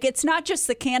cause, like, it's not just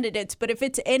the candidates, but if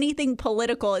it's anything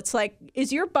political, it's like,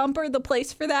 is your bumper the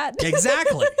place for that?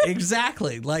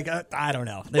 Exactly. Like, I don't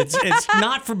know. It's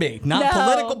not for me.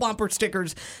 Political bumper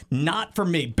stickers. Not for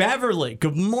me. Beverly,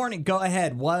 good morning. Go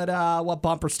ahead. What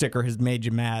bumper sticker has made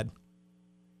you mad?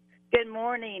 Good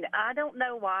morning. I don't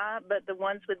know why, but the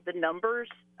ones with the numbers,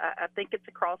 I think it's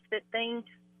a CrossFit thing.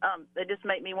 They just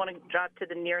make me want to drive to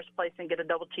the nearest place and get a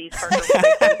double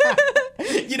cheeseburger.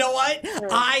 You know what?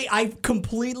 I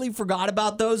completely forgot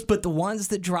about those, but the ones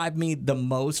that drive me the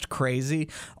most crazy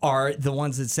are the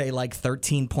ones that say like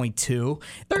 13.2.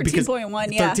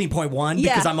 13.1, yeah. 13.1,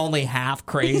 because I'm only half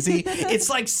crazy. It's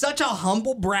like such a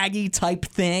humble braggy type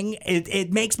thing.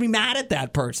 It makes me mad at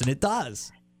that person. It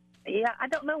does. Yeah, I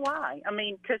don't know why. I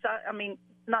mean, because I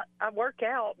work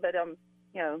out, but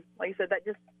you know, like I said, that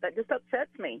just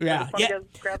upsets me. Yeah, I just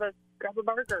want to go grab a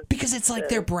burger. Because it's like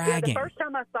they're bragging. Yeah, the first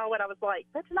time I saw it, I was like,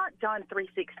 that's not John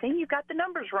 3:16. You got the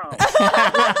numbers wrong.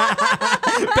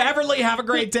 Beverly, have a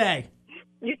great day.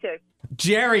 You too.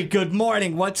 Jerry, good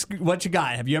morning. What you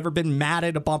got? Have you ever been mad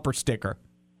at a bumper sticker?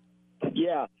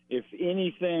 Yeah, if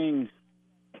anything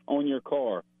on your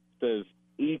car says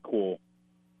equal,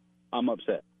 I'm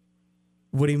upset.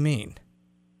 What do you mean?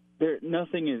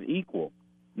 Nothing is equal.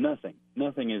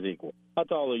 Nothing is equal. How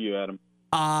tall are you, Adam?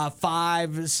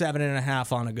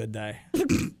 5'7.5" on a good day.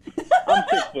 I'm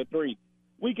 6'3".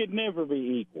 We could never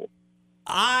be equal.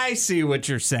 I see what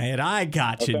you're saying. I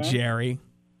got you, Okay. Jerry.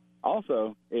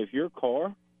 Also, if your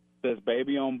car says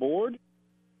baby on board,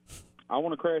 I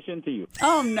want to crash into you.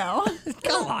 Oh, no.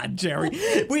 Come on, Jerry.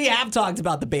 We have talked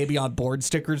about the baby on board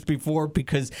stickers before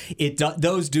because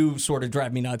those do sort of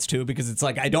drive me nuts, too, because it's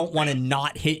like I don't want to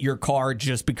not hit your car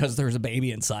just because there's a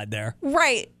baby inside there.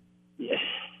 Right.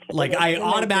 Like, I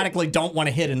automatically don't want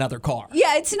to hit another car.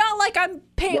 Yeah, it's not like I'm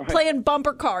playing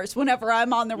bumper cars whenever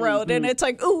I'm on the road. And it's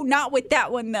like, ooh, not with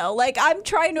that one, though. Like, I'm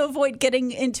trying to avoid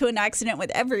getting into an accident with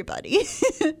everybody.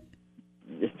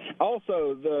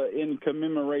 Also, in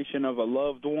commemoration of a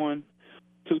loved one,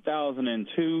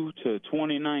 2002 to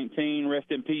 2019, rest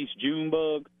in peace,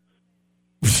 Junebug.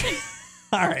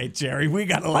 All right, Jerry, we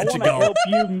got to let you go. I want to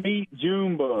help you meet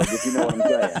Junebug, if you know what I'm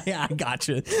saying. Yeah, I got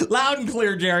you. Loud and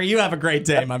clear, Jerry. You have a great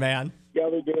day, my man. Yeah,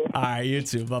 we do. All right, you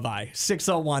too. Bye-bye.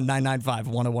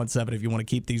 601-995-1017 if you want to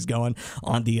keep these going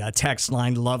on the text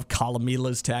line. Love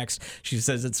Kalamila's text. She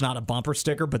says it's not a bumper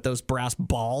sticker, but those brass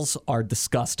balls are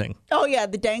disgusting. Oh, yeah,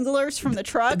 the danglers from the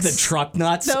trucks. The truck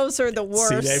nuts. Those are the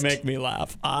worst. See, they make me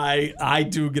laugh. I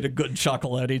do get a good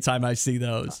chuckle anytime I see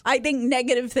those. I think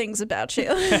negative things about you.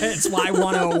 It's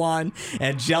Y101,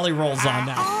 and Jelly rolls on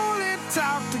now. I only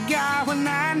talk to God when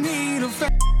I need a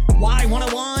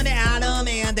Y101, Adam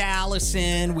and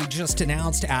Allison. We just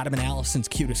announced Adam and Allison's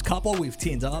cutest couple. We've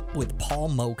teamed up with Paul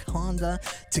Mokonda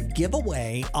to give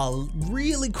away a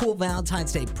really cool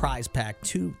Valentine's Day prize pack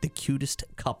to the cutest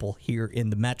couple here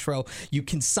in the Metro. You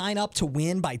can sign up to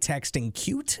win by texting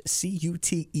CUTE,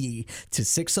 C-U-T-E, to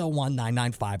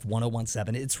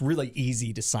 601-995-1017. It's really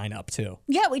easy to sign up, too.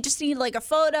 Yeah, we just need like a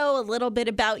photo, a little bit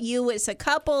about you as a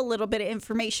couple, a little bit of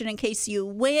information in case you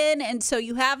win. And so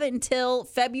you have until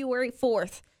February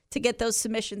 4th to get those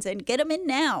submissions in. Get them in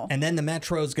now. And then the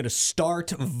Metro is going to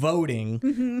start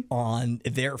voting on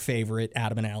their favorite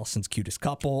Adam and Allison's cutest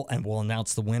couple, and we'll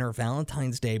announce the winner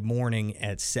Valentine's Day morning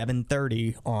at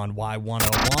 7:30 on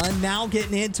Y101. Now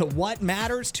getting into what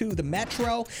matters to the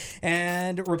Metro,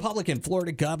 and Republican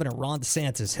Florida Governor Ron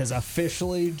DeSantis has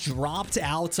officially dropped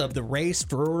out of the race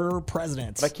for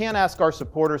president. But I can't ask our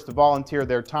supporters to volunteer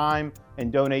their time and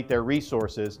donate their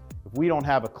resources if we don't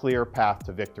have a clear path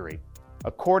to victory.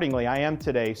 Accordingly, I am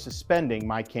today suspending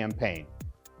my campaign.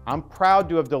 I'm proud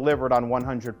to have delivered on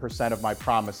 100% of my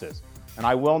promises, and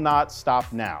I will not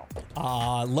stop now.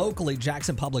 Locally,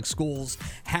 Jackson Public Schools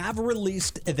have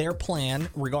released their plan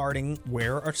regarding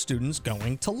where are students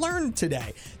going to learn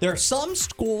today. There are some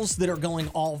schools that are going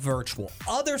all virtual.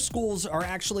 Other schools are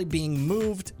actually being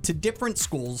moved to different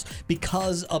schools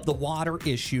because of the water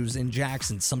issues in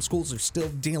Jackson. Some schools are still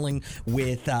dealing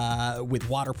with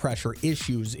water pressure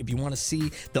issues. If you want to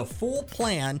see the full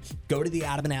plan, go to the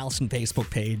Adam and Allison Facebook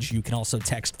page. You can also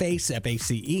text FACE,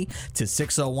 F-A-C-E, to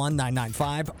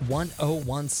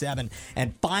 601-995-1017.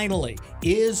 And finally,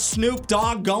 is Snoop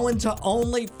Dogg going to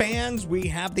OnlyFans? We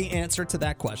have the answer to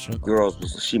that question.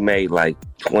 Girls, she made like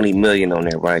 20 million on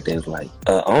there, right? They was like,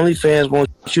 OnlyFans want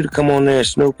you to come on there and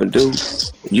snoop and do.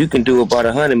 You can do about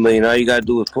 100 million. All you gotta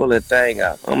do is pull that thing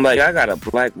out. I'm like, I got a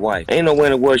black wife. Ain't no way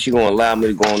in the world she gonna allow me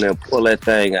to go on there and pull that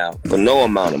thing out for no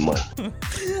amount of money.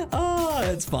 Oh,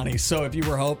 that's funny. So if you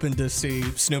were hoping to see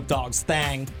Snoop Dogg's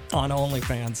thing on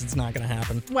OnlyFans, it's not gonna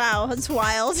happen. Wow, that's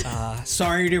wild.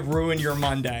 Sorry to ruin your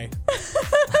Monday.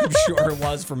 I'm sure it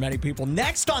was for many people.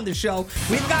 Next on the show,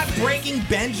 we've got Breaking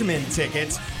Benjamin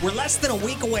tickets. We're less than a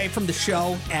week away from the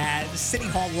show at City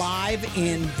Hall Live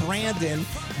in Brandon.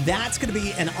 That's going to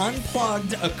be an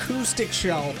unplugged acoustic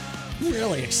show. I'm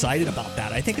really excited about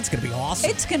that. I think it's going to be awesome.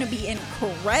 It's going to be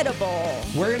incredible.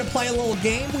 We're going to play a little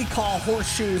game we call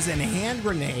Horseshoes and Hand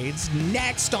Grenades.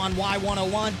 Next on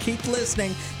Y101, keep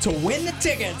listening to win the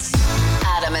tickets.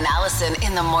 Adam and Allison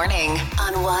in the morning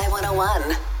on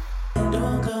Y101.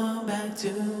 Don't come back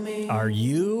to me. Are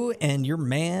you and your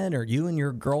man, or you and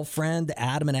your girlfriend,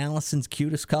 Adam and Allison's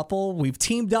cutest couple? We've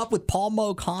teamed up with Paul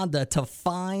Mokonda to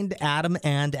find Adam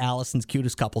and Allison's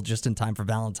cutest couple just in time for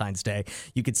Valentine's Day.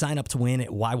 You can sign up to win at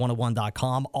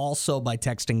y101.com, also by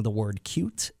texting the word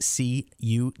CUTE,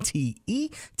 C-U-T-E,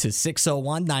 to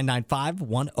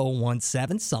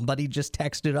 601-995-1017. Somebody just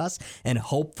texted us, and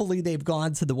hopefully they've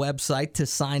gone to the website to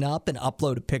sign up and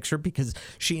upload a picture, because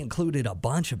she included a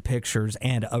bunch of pictures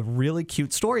and a really really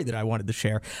cute story that I wanted to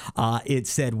share. It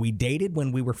said, we dated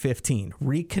when we were 15,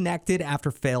 reconnected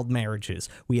after failed marriages.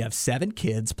 We have 7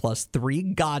 kids plus 3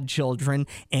 godchildren,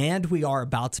 and we are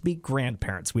about to be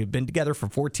grandparents. We've been together for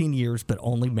 14 years, but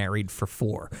only married for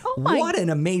 4. What an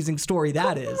amazing story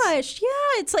that is. Gosh,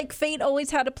 yeah, it's like fate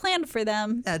always had a plan for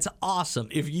them. That's awesome.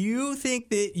 If you think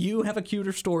that you have a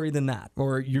cuter story than that,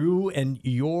 or you and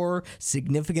your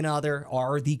significant other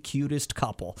are the cutest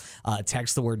couple,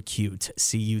 text the word cute,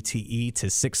 C-U-T-E, to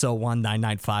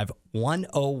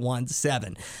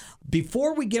 601-995-1017.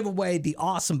 Before we give away the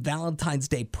awesome Valentine's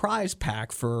Day prize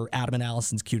pack for Adam and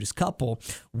Allison's cutest couple,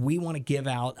 we want to give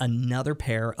out another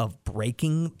pair of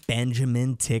Breaking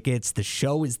Benjamin tickets. The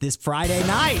show is this Friday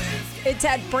night. It's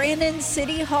at Brandon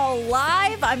City Hall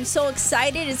Live. I'm so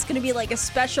excited. It's going to be like a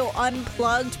special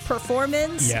unplugged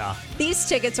performance. Yeah. These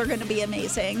tickets are going to be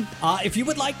amazing. If you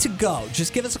would like to go,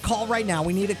 just give us a call right now.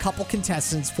 We need a couple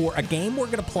contestants for a game we're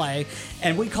going to play,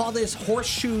 and we call this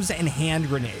Horseshoes and Hand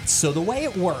Grenades. So the way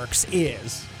it works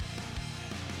is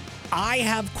I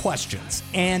have questions,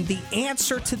 and the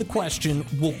answer to the question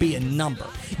will be a number.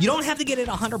 You don't have to get it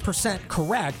 100%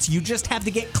 correct. You just have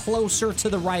to get closer to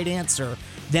the right answer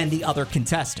than the other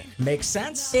contestant. Makes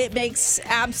sense? It makes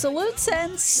absolute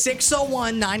sense.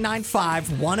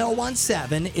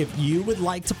 601-995-1017 if you would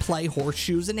like to play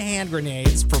Horseshoes and Hand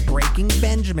Grenades for Breaking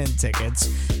Benjamin tickets.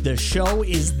 The show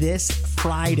is this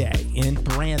Friday in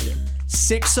Brandon.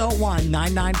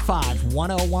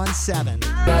 601-995-1017.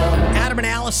 Adam and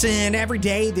Allison, every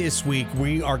day this week,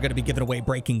 we are going to be giving away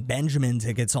Breaking Benjamin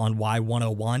tickets on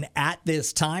Y101 at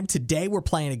this time. Today, we're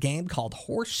playing a game called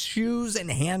Horseshoes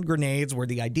and Hand Grenades, where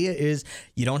the idea is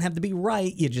you don't have to be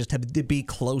right, you just have to be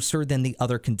closer than the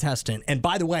other contestant. And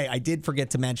by the way, I did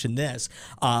forget to mention this.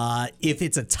 If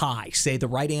it's a tie, say the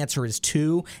right answer is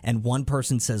 2, and one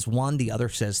person says 1, the other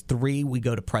says 3, we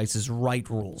go to Price is Right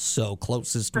rules. So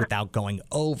closest without going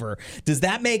over. Does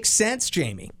that make sense,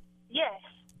 Jamie? Yes.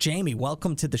 Jamie,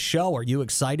 welcome to the show. Are you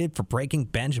excited for Breaking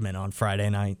Benjamin on Friday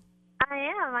night?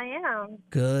 I am.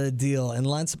 Good deal. And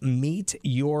let's meet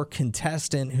your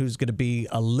contestant, who's going to be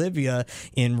Olivia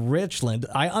in Richland.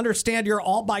 I understand you're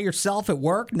all by yourself at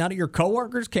work. None of your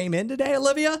coworkers came in today,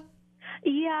 Olivia?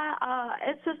 Yeah,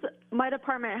 it's just my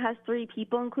department has 3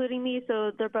 people, including me, so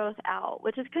they're both out,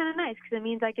 which is kind of nice because it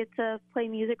means I get to play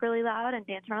music really loud and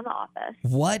dance around the office.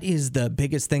 What is the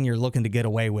biggest thing you're looking to get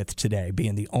away with today,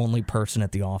 being the only person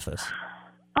at the office?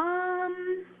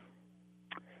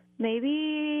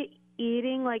 Maybe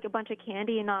eating like a bunch of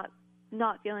candy and not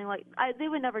feeling like they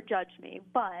would never judge me,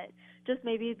 but just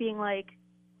maybe being like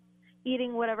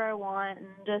eating whatever I want and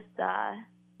just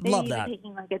maybe Love even that.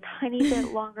 taking like a tiny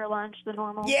bit longer lunch than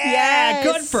normal. Yeah,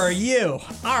 good for you.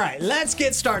 All right, let's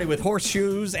get started with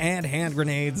Horseshoes and Hand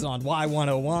Grenades on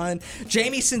Y101.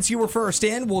 Jamie, since you were first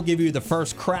in, we'll give you the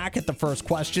first crack at the first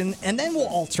question, and then we'll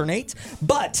alternate.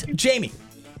 But, Jamie,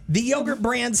 the yogurt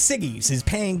brand Siggy's is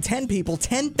paying 10 people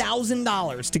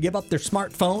 $10,000 to give up their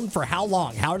smartphone for how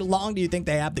long? How long do you think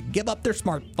they have to give up their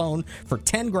smartphone for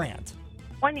 10 grand?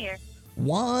 1 year.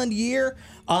 1 year.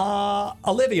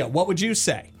 Olivia, what would you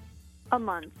say? A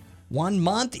month. 1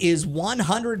 month is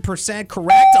 100%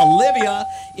 correct. Olivia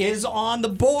is on the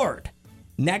board.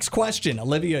 Next question.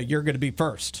 Olivia, you're going to be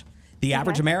first. The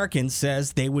average American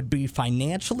says they would be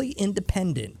financially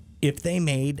independent if they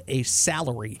made a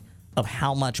salary of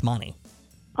how much money?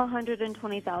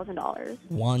 $120,000.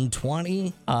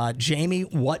 120. Jamie,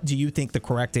 what do you think the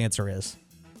correct answer is?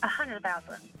 $100,000.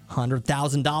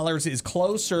 $100,000 is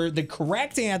closer. The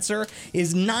correct answer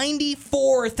is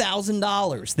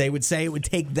 $94,000. They would say it would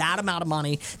take that amount of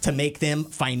money to make them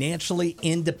financially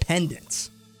independent.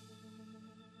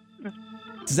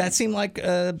 Does that seem like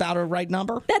about a right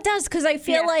number? That does, because I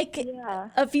feel like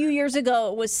a few years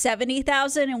ago it was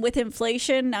 70,000, and with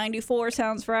inflation, 94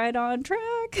 sounds right on track.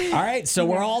 All right, so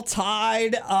we're all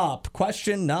tied up.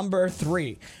 Question number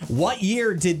 3. What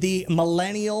year did the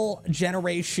millennial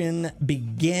generation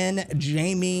begin?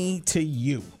 Jamie, to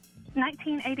you.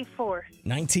 1984.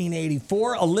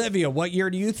 1984. Olivia, what year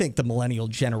do you think the millennial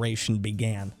generation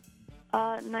began?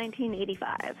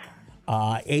 1985.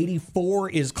 84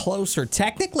 is closer.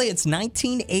 Technically, it's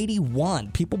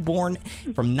 1981. People born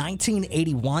from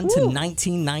 1981 to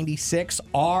 1996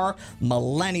 are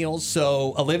millennials.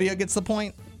 So Olivia gets the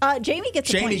point? Jamie gets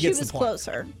the point. She was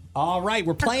closer. All right,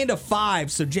 we're playing to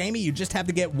 5. So, Jamie, you just have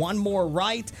to get one more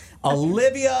right.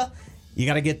 Olivia, you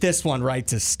got to get this one right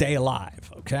to stay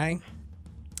alive, okay?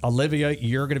 Olivia,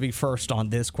 you're going to be first on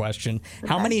this question. Okay.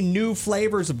 How many new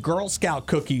flavors of Girl Scout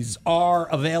cookies are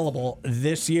available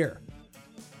this year?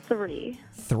 3.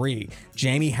 3.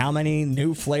 Jamie, how many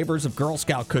new flavors of Girl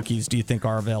Scout cookies do you think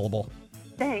are available?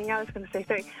 Dang, I was going to say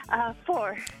 3.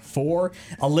 4. 4.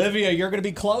 Olivia, you're going to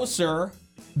be closer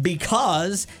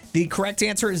because the correct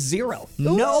answer is 0.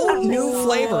 No new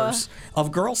flavors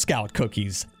of Girl Scout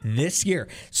cookies this year.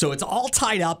 So it's all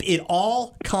tied up. It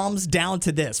all comes down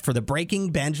to this for the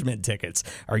Breaking Benjamin tickets.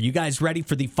 Are you guys ready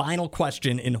for the final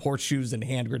question in horseshoes and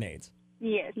hand grenades?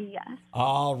 Yes.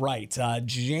 All right.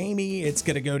 Jamie, it's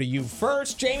going to go to you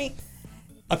first. Jamie,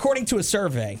 according to a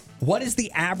survey, what is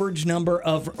the average number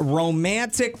of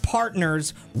romantic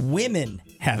partners women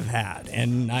have had?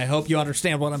 And I hope you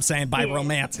understand what I'm saying by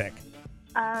romantic.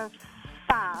 5.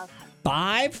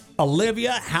 5?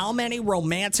 Olivia, how many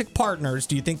romantic partners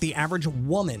do you think the average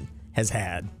woman has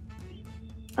had?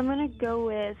 I'm going to go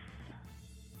with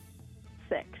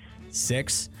 6.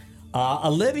 6.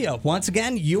 Olivia, once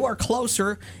again, you are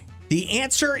closer. The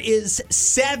answer is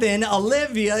 7.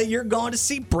 Olivia, you're going to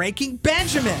see Breaking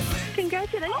Benjamin.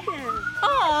 Congratulations.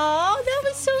 Oh, that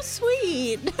was so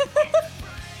sweet.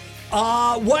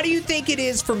 What do you think it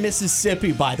is for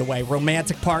Mississippi, by the way?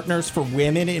 Romantic partners for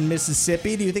women in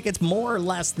Mississippi? Do you think it's more or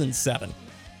less than 7?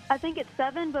 I think it's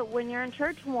 7, but when you're in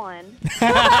church, 1. It's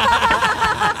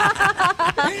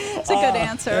a good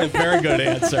answer. Very good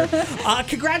answer.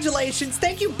 Congratulations.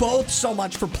 Thank you both so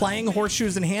much for playing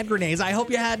Horseshoes and Hand Grenades. I hope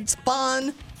you had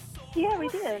fun. Yeah, we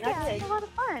did. Yeah, it was a lot of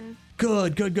fun.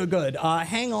 Good.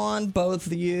 Hang on, both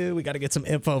of you. We got to get some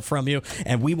info from you,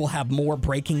 and we will have more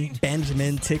Breaking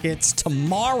Benjamin tickets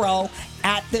tomorrow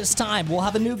at this time. We'll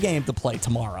have a new game to play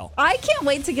tomorrow. I can't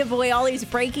wait to give away all these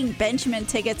Breaking Benjamin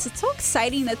tickets. It's so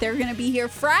exciting that they're going to be here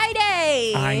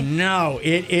Friday. I know.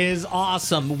 It is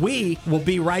awesome. We will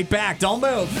be right back. Don't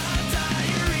move.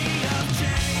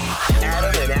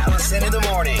 Adam and Allison in the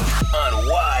morning on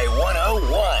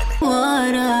Y101.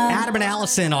 Adam and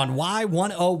Allison on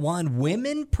Y101.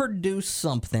 Women produce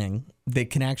something that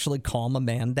can actually calm a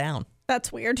man down.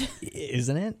 That's weird.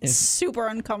 Isn't it? It's super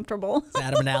uncomfortable. It's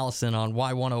Adam and Allison on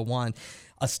Y101.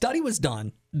 A study was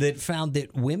done that found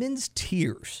that women's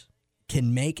tears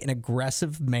can make an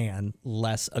aggressive man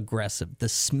less aggressive. The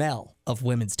smell of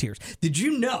women's tears. Did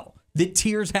you know that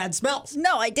tears had smells?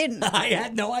 No, I didn't. I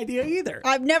had no idea either.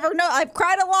 I've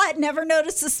cried a lot, never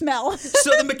noticed the smell.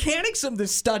 So the mechanics of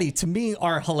this study to me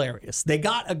are hilarious. They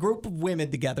got a group of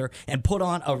women together and put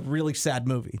on a really sad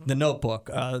movie, The Notebook,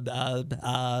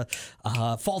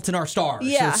 Fault in Our Stars,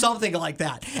 or something like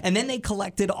that. And then they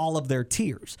collected all of their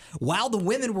tears. While the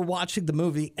women were watching the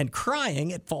movie and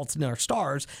crying at Fault in Our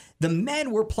Stars, the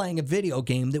men were playing a video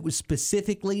game that was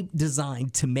specifically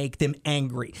designed to make them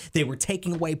angry. They were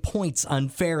taking away points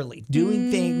unfairly,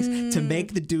 doing things to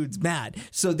make the dudes mad.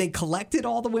 So they collected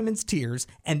all the women's tears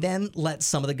and then let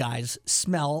some of the guys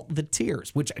smell the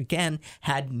tears, which again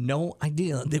had no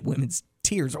idea that women's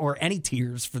tears, or any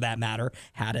tears for that matter,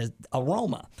 had an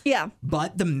aroma. Yeah.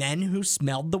 But the men who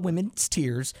smelled the women's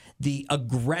tears, the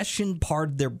aggression part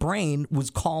of their brain was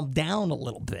calmed down a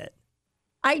little bit.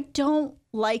 I don't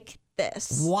like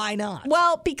this. Why not?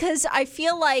 Well, because I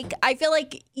feel like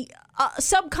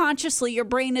subconsciously your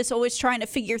brain is always trying to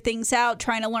figure things out,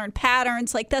 trying to learn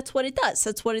patterns. Like that's what it does.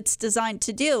 That's what it's designed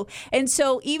to do. And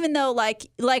so even though like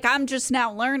I'm just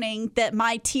now learning that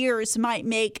my tears might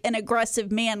make an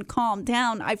aggressive man calm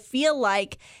down, I feel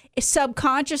like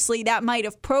subconsciously that might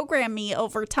have programmed me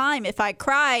over time. If I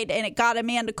cried and it got a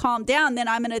man to calm down, then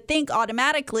I'm going to think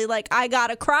automatically like I got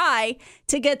to cry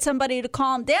to get somebody to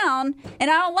calm down,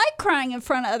 and I don't like crying in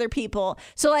front of other people.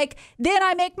 So like then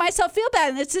I make myself feel bad,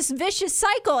 and it's this vicious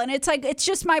cycle, and it's like it's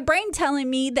just my brain telling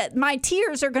me that my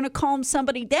tears are going to calm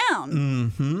somebody down.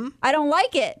 Mm-hmm. I don't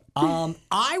like it.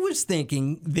 I was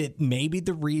thinking that maybe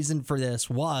the reason for this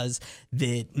was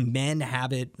that men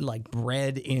have it like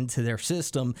bred into their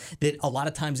system that a lot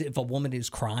of times if a woman is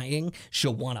crying,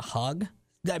 she'll want a hug.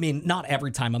 I mean, not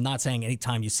every time. I'm not saying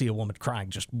anytime you see a woman crying,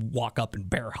 just walk up and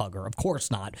bear hug her. Of course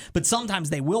not. But sometimes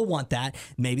they will want that.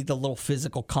 Maybe the little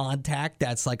physical contact,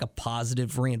 that's like a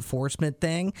positive reinforcement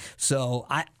thing. So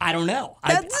I don't know.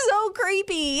 That's so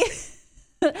creepy.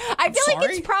 I feel like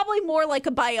it's probably more like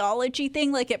a biology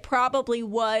thing. Like it probably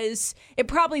was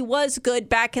good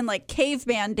back in like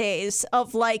caveman days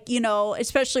of like, you know,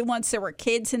 especially once there were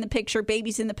kids in the picture,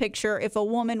 babies in the picture. If a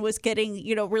woman was getting,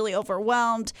 you know, really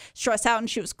overwhelmed, stressed out, and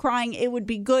she was crying, it would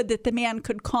be good that the man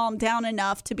could calm down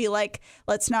enough to be like,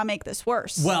 let's not make this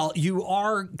worse. Well, you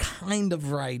are kind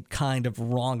of right, kind of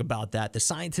wrong about that. The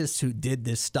scientists who did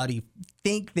this study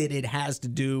think that it has to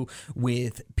do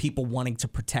with people wanting to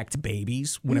protect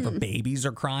babies whenever babies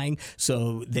are crying.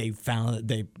 So they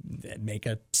make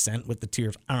a scent with the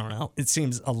tears. I don't know. It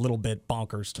seems a little bit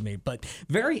bonkers to me, but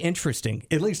very interesting.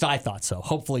 At least I thought so.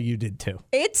 Hopefully you did too.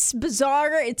 It's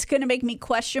bizarre. It's going to make me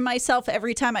question myself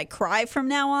every time I cry from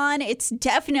now on. It's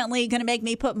definitely going to make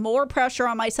me put more pressure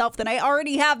on myself than I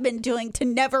already have been doing to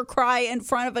never cry in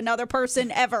front of another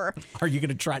person ever. Are you going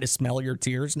to try to smell your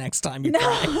tears next time you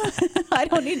cry? I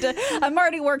don't need to. I'm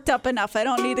already worked up enough. I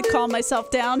don't need to calm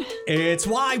myself down. It's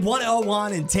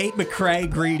Y101 and Tate McRae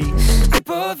greedy.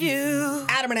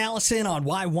 Adam and Allison on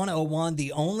Y101.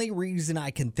 The only reason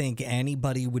I can think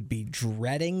anybody would be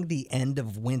dreading the end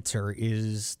of winter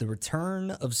is the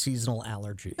return of seasonal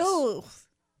allergies. Ooh.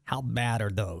 How bad are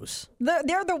those?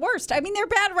 They're the worst. I mean, they're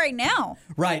bad right now.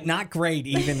 Right. Not great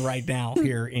even right now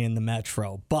here in the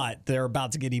metro, but they're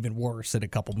about to get even worse in a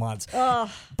couple months.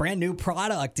 Brand new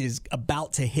product is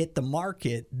about to hit the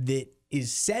market that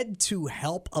is said to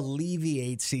help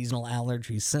alleviate seasonal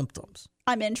allergy symptoms.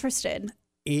 I'm interested.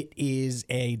 It is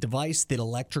a device that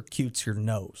electrocutes your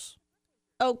nose.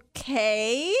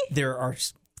 Okay. There are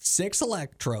 6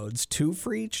 electrodes, 2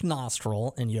 for each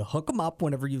nostril, and you hook them up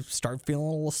whenever you start feeling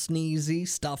a little sneezy,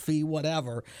 stuffy,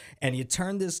 whatever, and you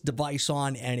turn this device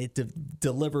on, and it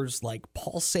delivers like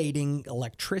pulsating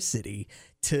electricity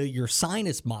to your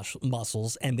sinus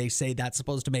muscles, and they say that's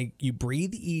supposed to make you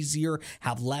breathe easier,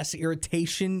 have less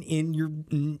irritation in your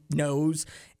nose,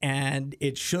 and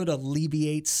it should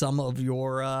alleviate some of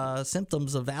your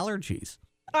symptoms of allergies.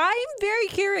 I'm very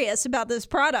curious about this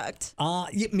product.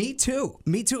 Yeah, me too.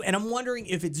 And I'm wondering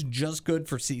if it's just good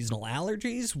for seasonal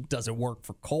allergies. Does it work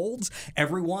for colds?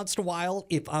 Every once in a while,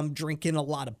 if I'm drinking a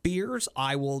lot of beers,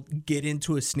 I will get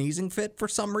into a sneezing fit for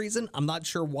some reason. I'm not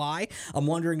sure why. I'm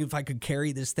wondering if I could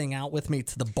carry this thing out with me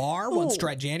to the bar once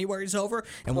dry January's over.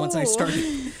 And once I start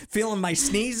feeling my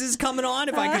sneezes coming on,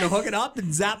 if I could hook it up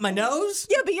and zap my nose.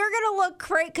 Yeah, but you're going to look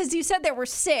crazy because you said there were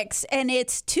 6 and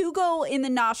it's 2 go in the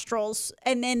nostrils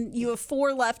and then you have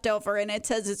 4 left over, and it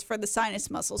says it's for the sinus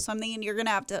muscles. So I'm thinking you're going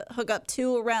to have to hook up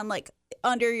 2 around, like,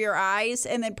 under your eyes,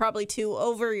 and then probably 2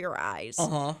 over your eyes.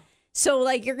 So,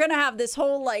 like, you're going to have this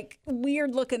whole, like,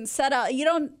 weird-looking setup. You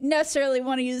don't necessarily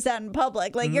want to use that in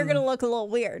public. Like, you're going to look a little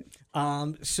weird.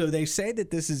 So they say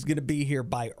that this is going to be here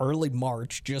by early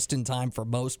March, just in time for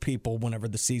most people whenever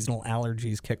the seasonal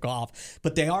allergies kick off.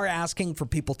 But they are asking for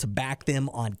people to back them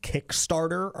on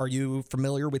Kickstarter. Are you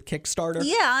familiar with Kickstarter?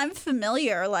 Yeah, I'm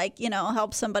familiar. Like,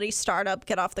 help somebody start up,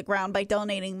 get off the ground by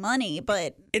donating money.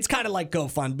 But it's kind of like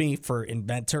GoFundMe for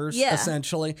inventors,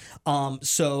 essentially.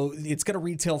 So it's going to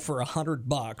retail for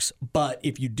 $100, but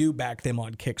if you do back them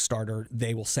on Kickstarter,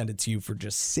 they will send it to you for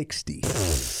just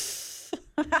 $60.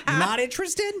 Not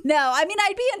interested? No, I mean,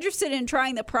 I'd be interested in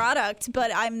trying the product,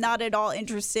 but I'm not at all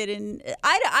interested in.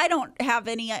 I don't have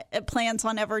any plans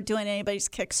on ever doing anybody's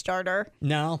Kickstarter.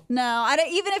 No,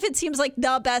 even if it seems like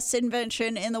the best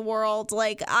invention in the world,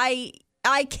 like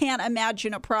I can't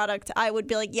imagine a product I would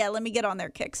be like, yeah, let me get on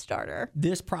their Kickstarter.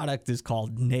 This product is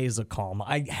called Nasacalm.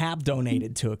 I have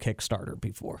donated to a Kickstarter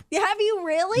before. Yeah, have you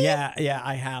really? Yeah,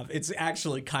 I have. It's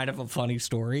actually kind of a funny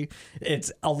story.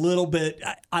 It's a little bit,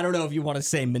 I don't know if you want to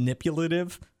say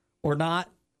manipulative or not.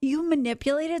 You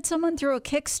manipulated someone through a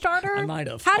Kickstarter? I might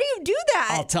have. How do you do that?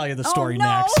 I'll tell you the story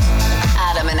next.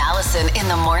 Adam and Allison in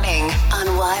the morning on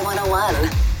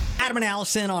Y101. Adam and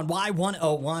Allison on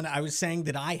Y101. I was saying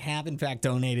that I have, in fact,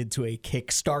 donated to a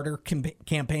Kickstarter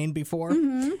campaign before.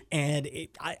 And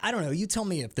I don't know. You tell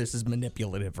me if this is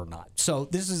manipulative or not. So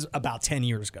this is about 10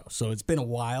 years ago. So it's been a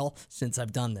while since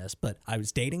I've done this. But I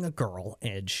was dating a girl,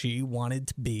 and she wanted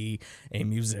to be a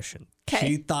musician. Okay.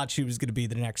 She thought she was going to be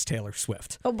the next Taylor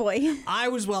Swift. Oh, boy. I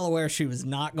was well aware she was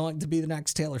not going to be the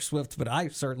next Taylor Swift, but I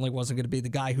certainly wasn't going to be the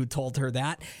guy who told her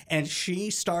that. And she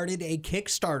started a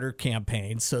Kickstarter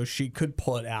campaign so she could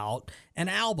put out an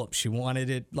album. She wanted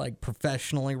it like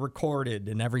professionally recorded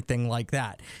and everything like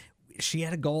that. She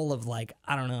had a goal of like,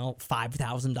 I don't know,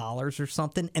 $5,000 or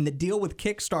something. And the deal with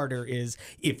Kickstarter is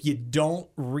if you don't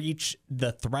reach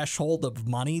the threshold of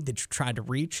money that you're trying to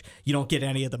reach, you don't get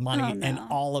any of the money and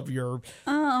all of your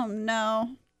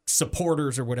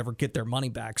supporters or whatever get their money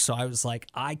back. So I was like,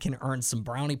 I can earn some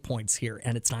brownie points here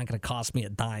and it's not going to cost me a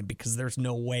dime because there's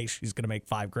no way she's going to make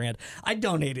 $5,000. I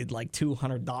donated like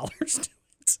 $200 to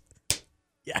it.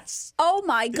 Yes. Oh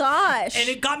my gosh. And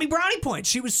it got me brownie points.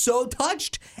 She was so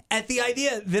touched at the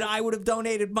idea that I would have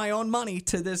donated my own money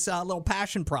to this little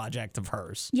passion project of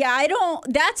hers. Yeah,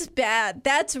 that's bad.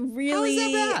 That's really. How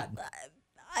is that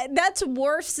bad? That's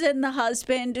worse than the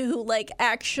husband who like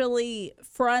actually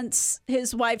fronts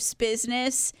his wife's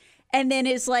business and then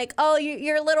is like, oh,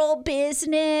 your little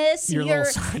business, Your little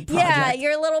side yeah, project.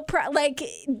 your little like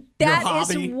that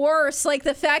is hobby. worse. Like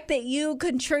the fact that you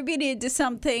contributed to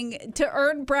something to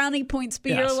earn brownie points,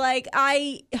 but you're Yes. like,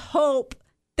 I hope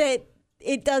that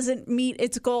it doesn't meet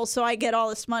its goal, so I get all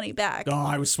this money back. Oh,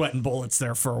 I was sweating bullets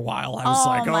there for a while. I was Oh,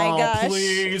 like, my gosh.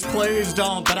 please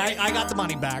don't. But I got the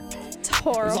money back. It's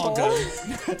horrible. It's all good.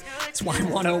 It's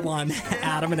Y101,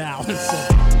 Adam and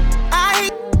Allison.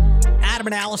 Adam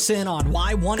and Allison on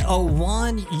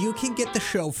Y101. You can get the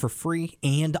show for free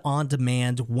and on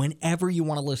demand whenever you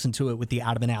want to listen to it with the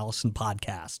Adam and Allison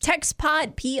podcast. Text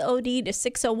POD, P-O-D, to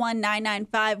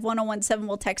 601-995-1017.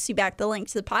 We'll text you back the link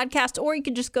to the podcast, or you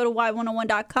can just go to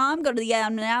Y101.com, go to the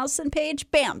Adam and Allison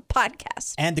page, bam,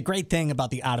 podcast. And the great thing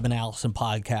about the Adam and Allison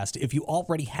podcast, if you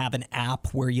already have an app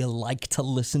where you like to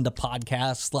listen to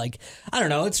podcasts, like, I don't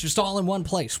know, it's just all in one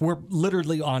place. We're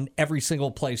literally on every single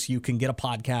place you can get a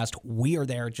podcast. We are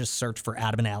there. Just search for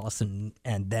Adam and Allison,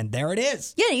 and then there it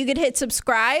is. Yeah, you could hit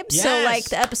subscribe, so Yes. like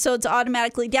the episodes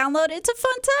automatically download. It's a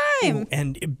fun time.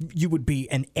 And you would be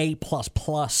an A++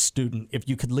 student if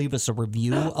you could leave us a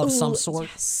review of some sort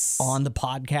on the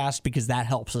podcast, because that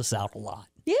helps us out a lot.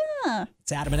 Yeah.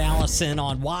 It's Adam and Allison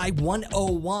on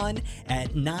Y101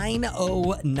 at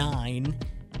 9:09.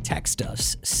 Text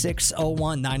us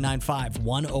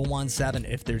 601-995-1017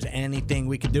 if there's anything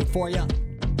we can do for you.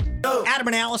 Adam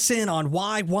and Allison on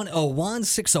Y101,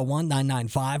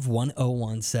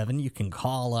 601-995-1017. You can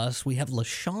call us. We have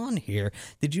LaShawn here.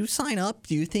 Did you sign up?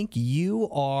 Do you think you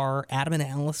are Adam and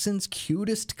Allison's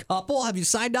cutest couple? Have you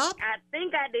signed up? I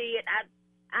think I did.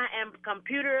 I am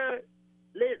computer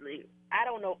literally. I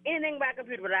don't know anything about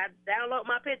computer, but I download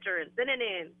my picture and send it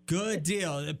in. Good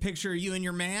deal. A picture of you and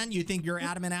your man. You think you're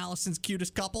Adam and Allison's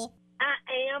cutest couple? I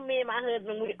am. Me and my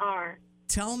husband, we are.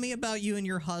 Tell me about you and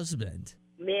your husband.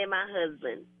 Me and my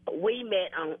husband, we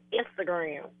met on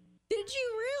Instagram. Did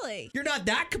you really? You're not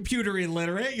that computer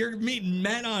illiterate. You're meeting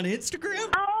men on Instagram?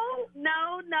 Oh,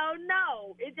 no.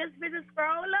 It just been to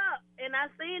scroll up, and I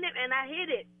seen it, and I hit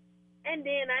it. And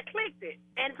then I clicked it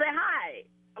and said hi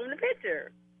on the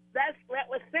picture. That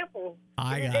was simple.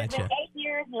 I It's gotcha. been 8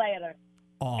 years later.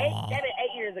 Aw. That been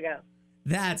 8 years ago.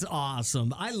 That's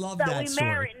awesome. I love So that we story.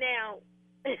 married now.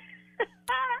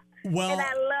 Well, and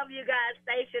I love you guys'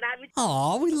 station.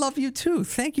 Aw, we love you too.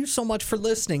 Thank you so much for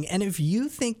listening. And if you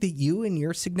think that you and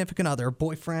your significant other,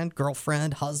 boyfriend,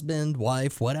 girlfriend, husband,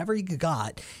 wife, whatever you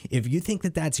got, if you think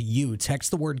that that's you, text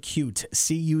the word cute,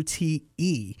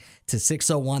 C-U-T-E, to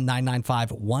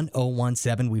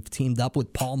 601-995-1017. We've teamed up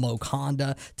with Paul Moke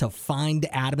Honda to find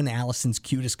Adam and Allison's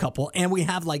cutest couple. And we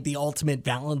have like the ultimate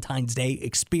Valentine's Day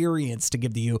experience to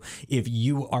give to you if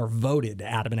you are voted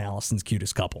Adam and Allison's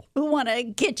cutest couple. We want to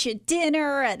get you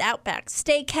dinner at Outback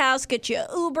Steakhouse, get you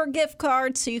Uber gift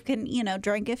cards so you can,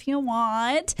 drink if you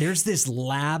want. There's this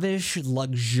lavish,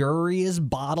 luxurious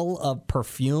bottle of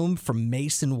perfume from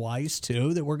Mason Weiss,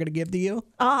 too, that we're going to give to you.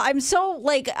 I'm so,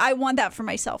 I want that for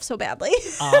myself so badly.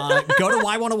 Go to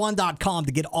Y101.com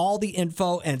to get all the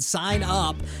info and sign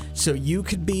up so you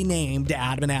could be named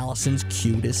Adam and Allison's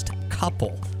cutest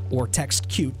couple. Or text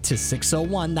cute to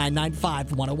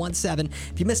 601-995-1017.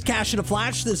 If you missed Cash in a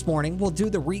Flash this morning, we'll do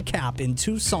the recap in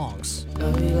 2 songs.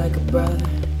 Love you like a brother.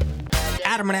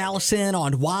 Adam and Allison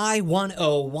on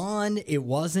Y101. It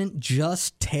wasn't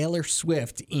just Taylor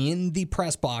Swift in the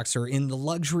press box or in the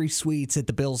luxury suites at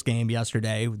the Bills game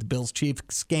yesterday, the Bills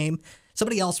Chiefs game.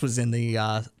 Somebody else was in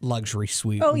the luxury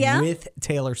suite with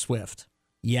Taylor Swift.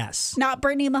 Yes. Not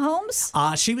Brittany Mahomes?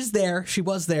 She was there. She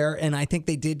was there. And I think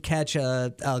they did catch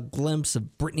a glimpse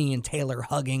of Brittany and Taylor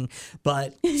hugging.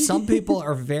 But some people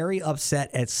are very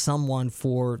upset at someone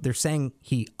they're saying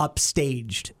he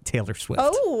upstaged Taylor Swift.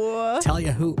 Oh. Tell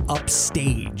you who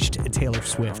upstaged Taylor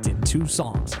Swift in 2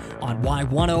 songs on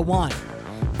Y101.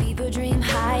 People dream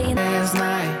high in last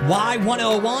night.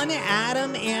 Y101,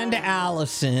 Adam and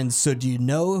Allison. So do you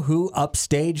know who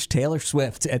upstaged Taylor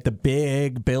Swift at the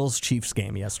big Bills Chiefs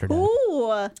game yesterday?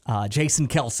 Ooh. Jason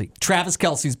Kelce. Travis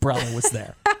Kelce's brother was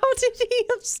there. How did he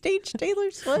upstage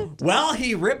Taylor Swift? Well,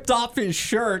 he ripped off his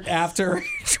shirt after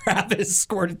Travis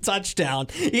scored a touchdown.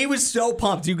 He was so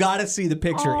pumped. You got to see the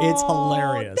picture. It's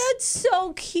hilarious. That's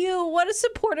so cute. What a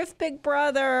supportive big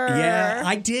brother. Yeah,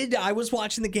 I did. I was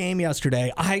watching the game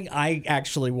yesterday. I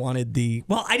actually wanted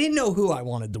I didn't know who I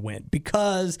wanted to win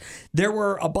because there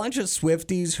were a bunch of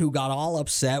Swifties who got all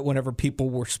upset whenever people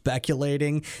were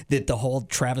speculating that the whole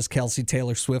Travis Kelce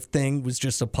Taylor Swift thing was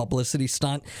just a publicity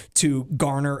stunt to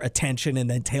garner attention, and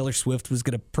then Taylor Swift was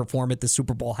going to perform at the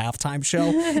Super Bowl halftime show.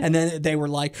 And then they were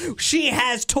like, she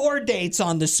has tour dates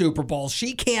on the Super Bowl.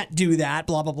 She can't do that,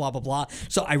 blah, blah, blah, blah, blah.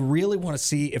 So I really want to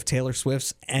see if Taylor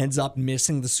Swift ends up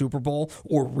missing the Super Bowl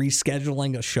or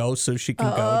rescheduling a show so she can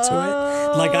go to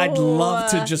it. Like, I'd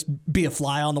love to just be a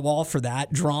fly on the wall for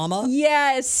that drama.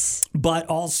 Yes. But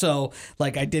also,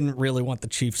 like, I didn't really want the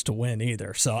Chiefs to win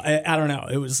either. So I don't know.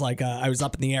 It was like I was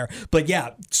up in the air. But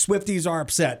yeah, Swifties are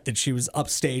upset that she was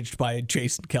upstaged by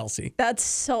Jason Kelce. That's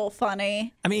so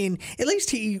funny. I mean, at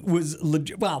least he was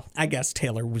well, I guess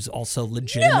Taylor was also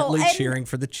legitimately cheering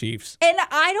for the Chiefs. And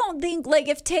I don't think, like,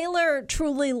 if Taylor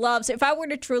truly loves, if I were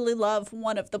to truly love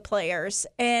one of the players,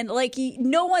 and, like,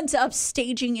 no one's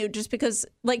upstaging you just because,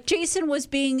 like, Jason was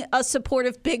being a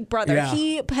supportive big brother. Yeah.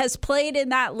 He has played in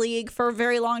that league for a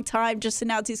very long time, just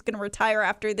announced he's going to retire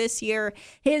after this year.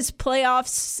 His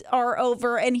playoffs are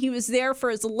over, and he was there for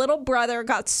his little brother,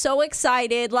 got so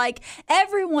excited. Like,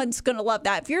 everyone's going to love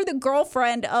that. If you're the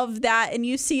girlfriend of that and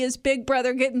you see his big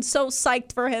brother getting so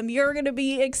psyched for him, you're going to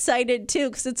be excited too,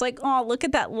 because it's like, oh, look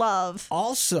at that love.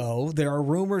 Also, there are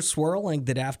rumors swirling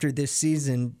that after this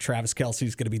season, Travis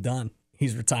Kelce's going to be done.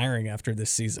 He's retiring after this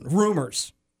season.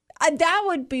 Rumors. That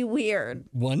would be weird.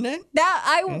 Wouldn't it? That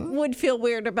I would feel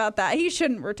weird about that. He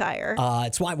shouldn't retire.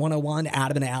 It's Y101,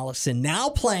 Adam and Allison, now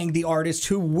playing the artist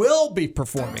who will be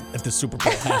performing at the Super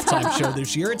Bowl halftime show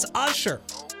this year. It's Usher.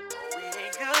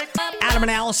 Adam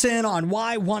and Allison on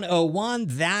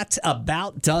Y101. That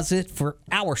about does it for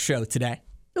our show today.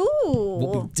 Ooh.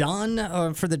 We'll be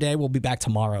done for the day. We'll be back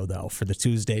tomorrow, though, for the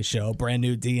Tuesday show. Brand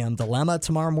new DM Dilemma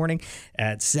tomorrow morning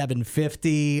at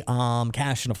 7:50.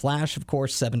 Cash in a Flash, of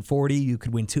course, 7:40. You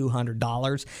could win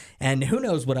 $200. And who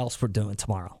knows what else we're doing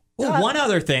tomorrow. One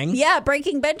other thing. Yeah,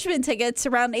 Breaking Benjamin tickets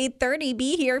around 8:30.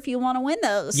 Be here if you want to win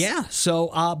those. Yeah, so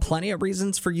plenty of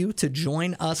reasons for you to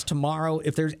join us tomorrow.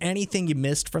 If there's anything you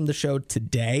missed from the show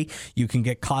today, you can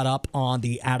get caught up on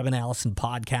the Adam and Allison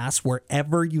podcast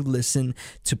wherever you listen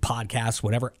to podcasts,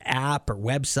 whatever app or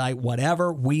website,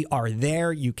 whatever. We are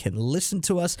there. You can listen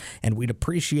to us, and we'd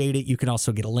appreciate it. You can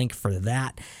also get a link for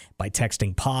that by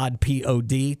texting POD,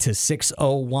 P-O-D, to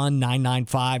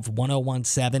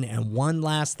 601-995-1017. And one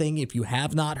last thing, if you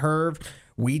have not heard,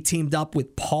 we teamed up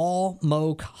with Paul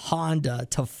Moak Honda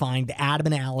to find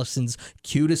Adam and Allison's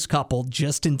cutest couple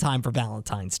just in time for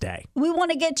Valentine's Day. We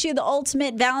want to get you the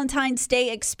ultimate Valentine's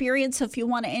Day experience. So if you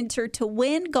want to enter to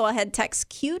win, go ahead, text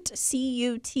CUTE,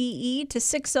 C-U-T-E, to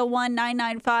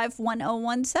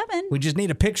 601-995-1017. We just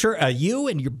need a picture of you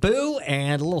and your boo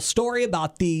and a little story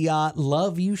about the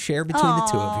love you share between the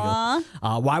two of you.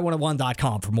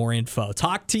 Y101.com for more info.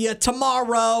 Talk to you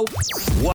tomorrow.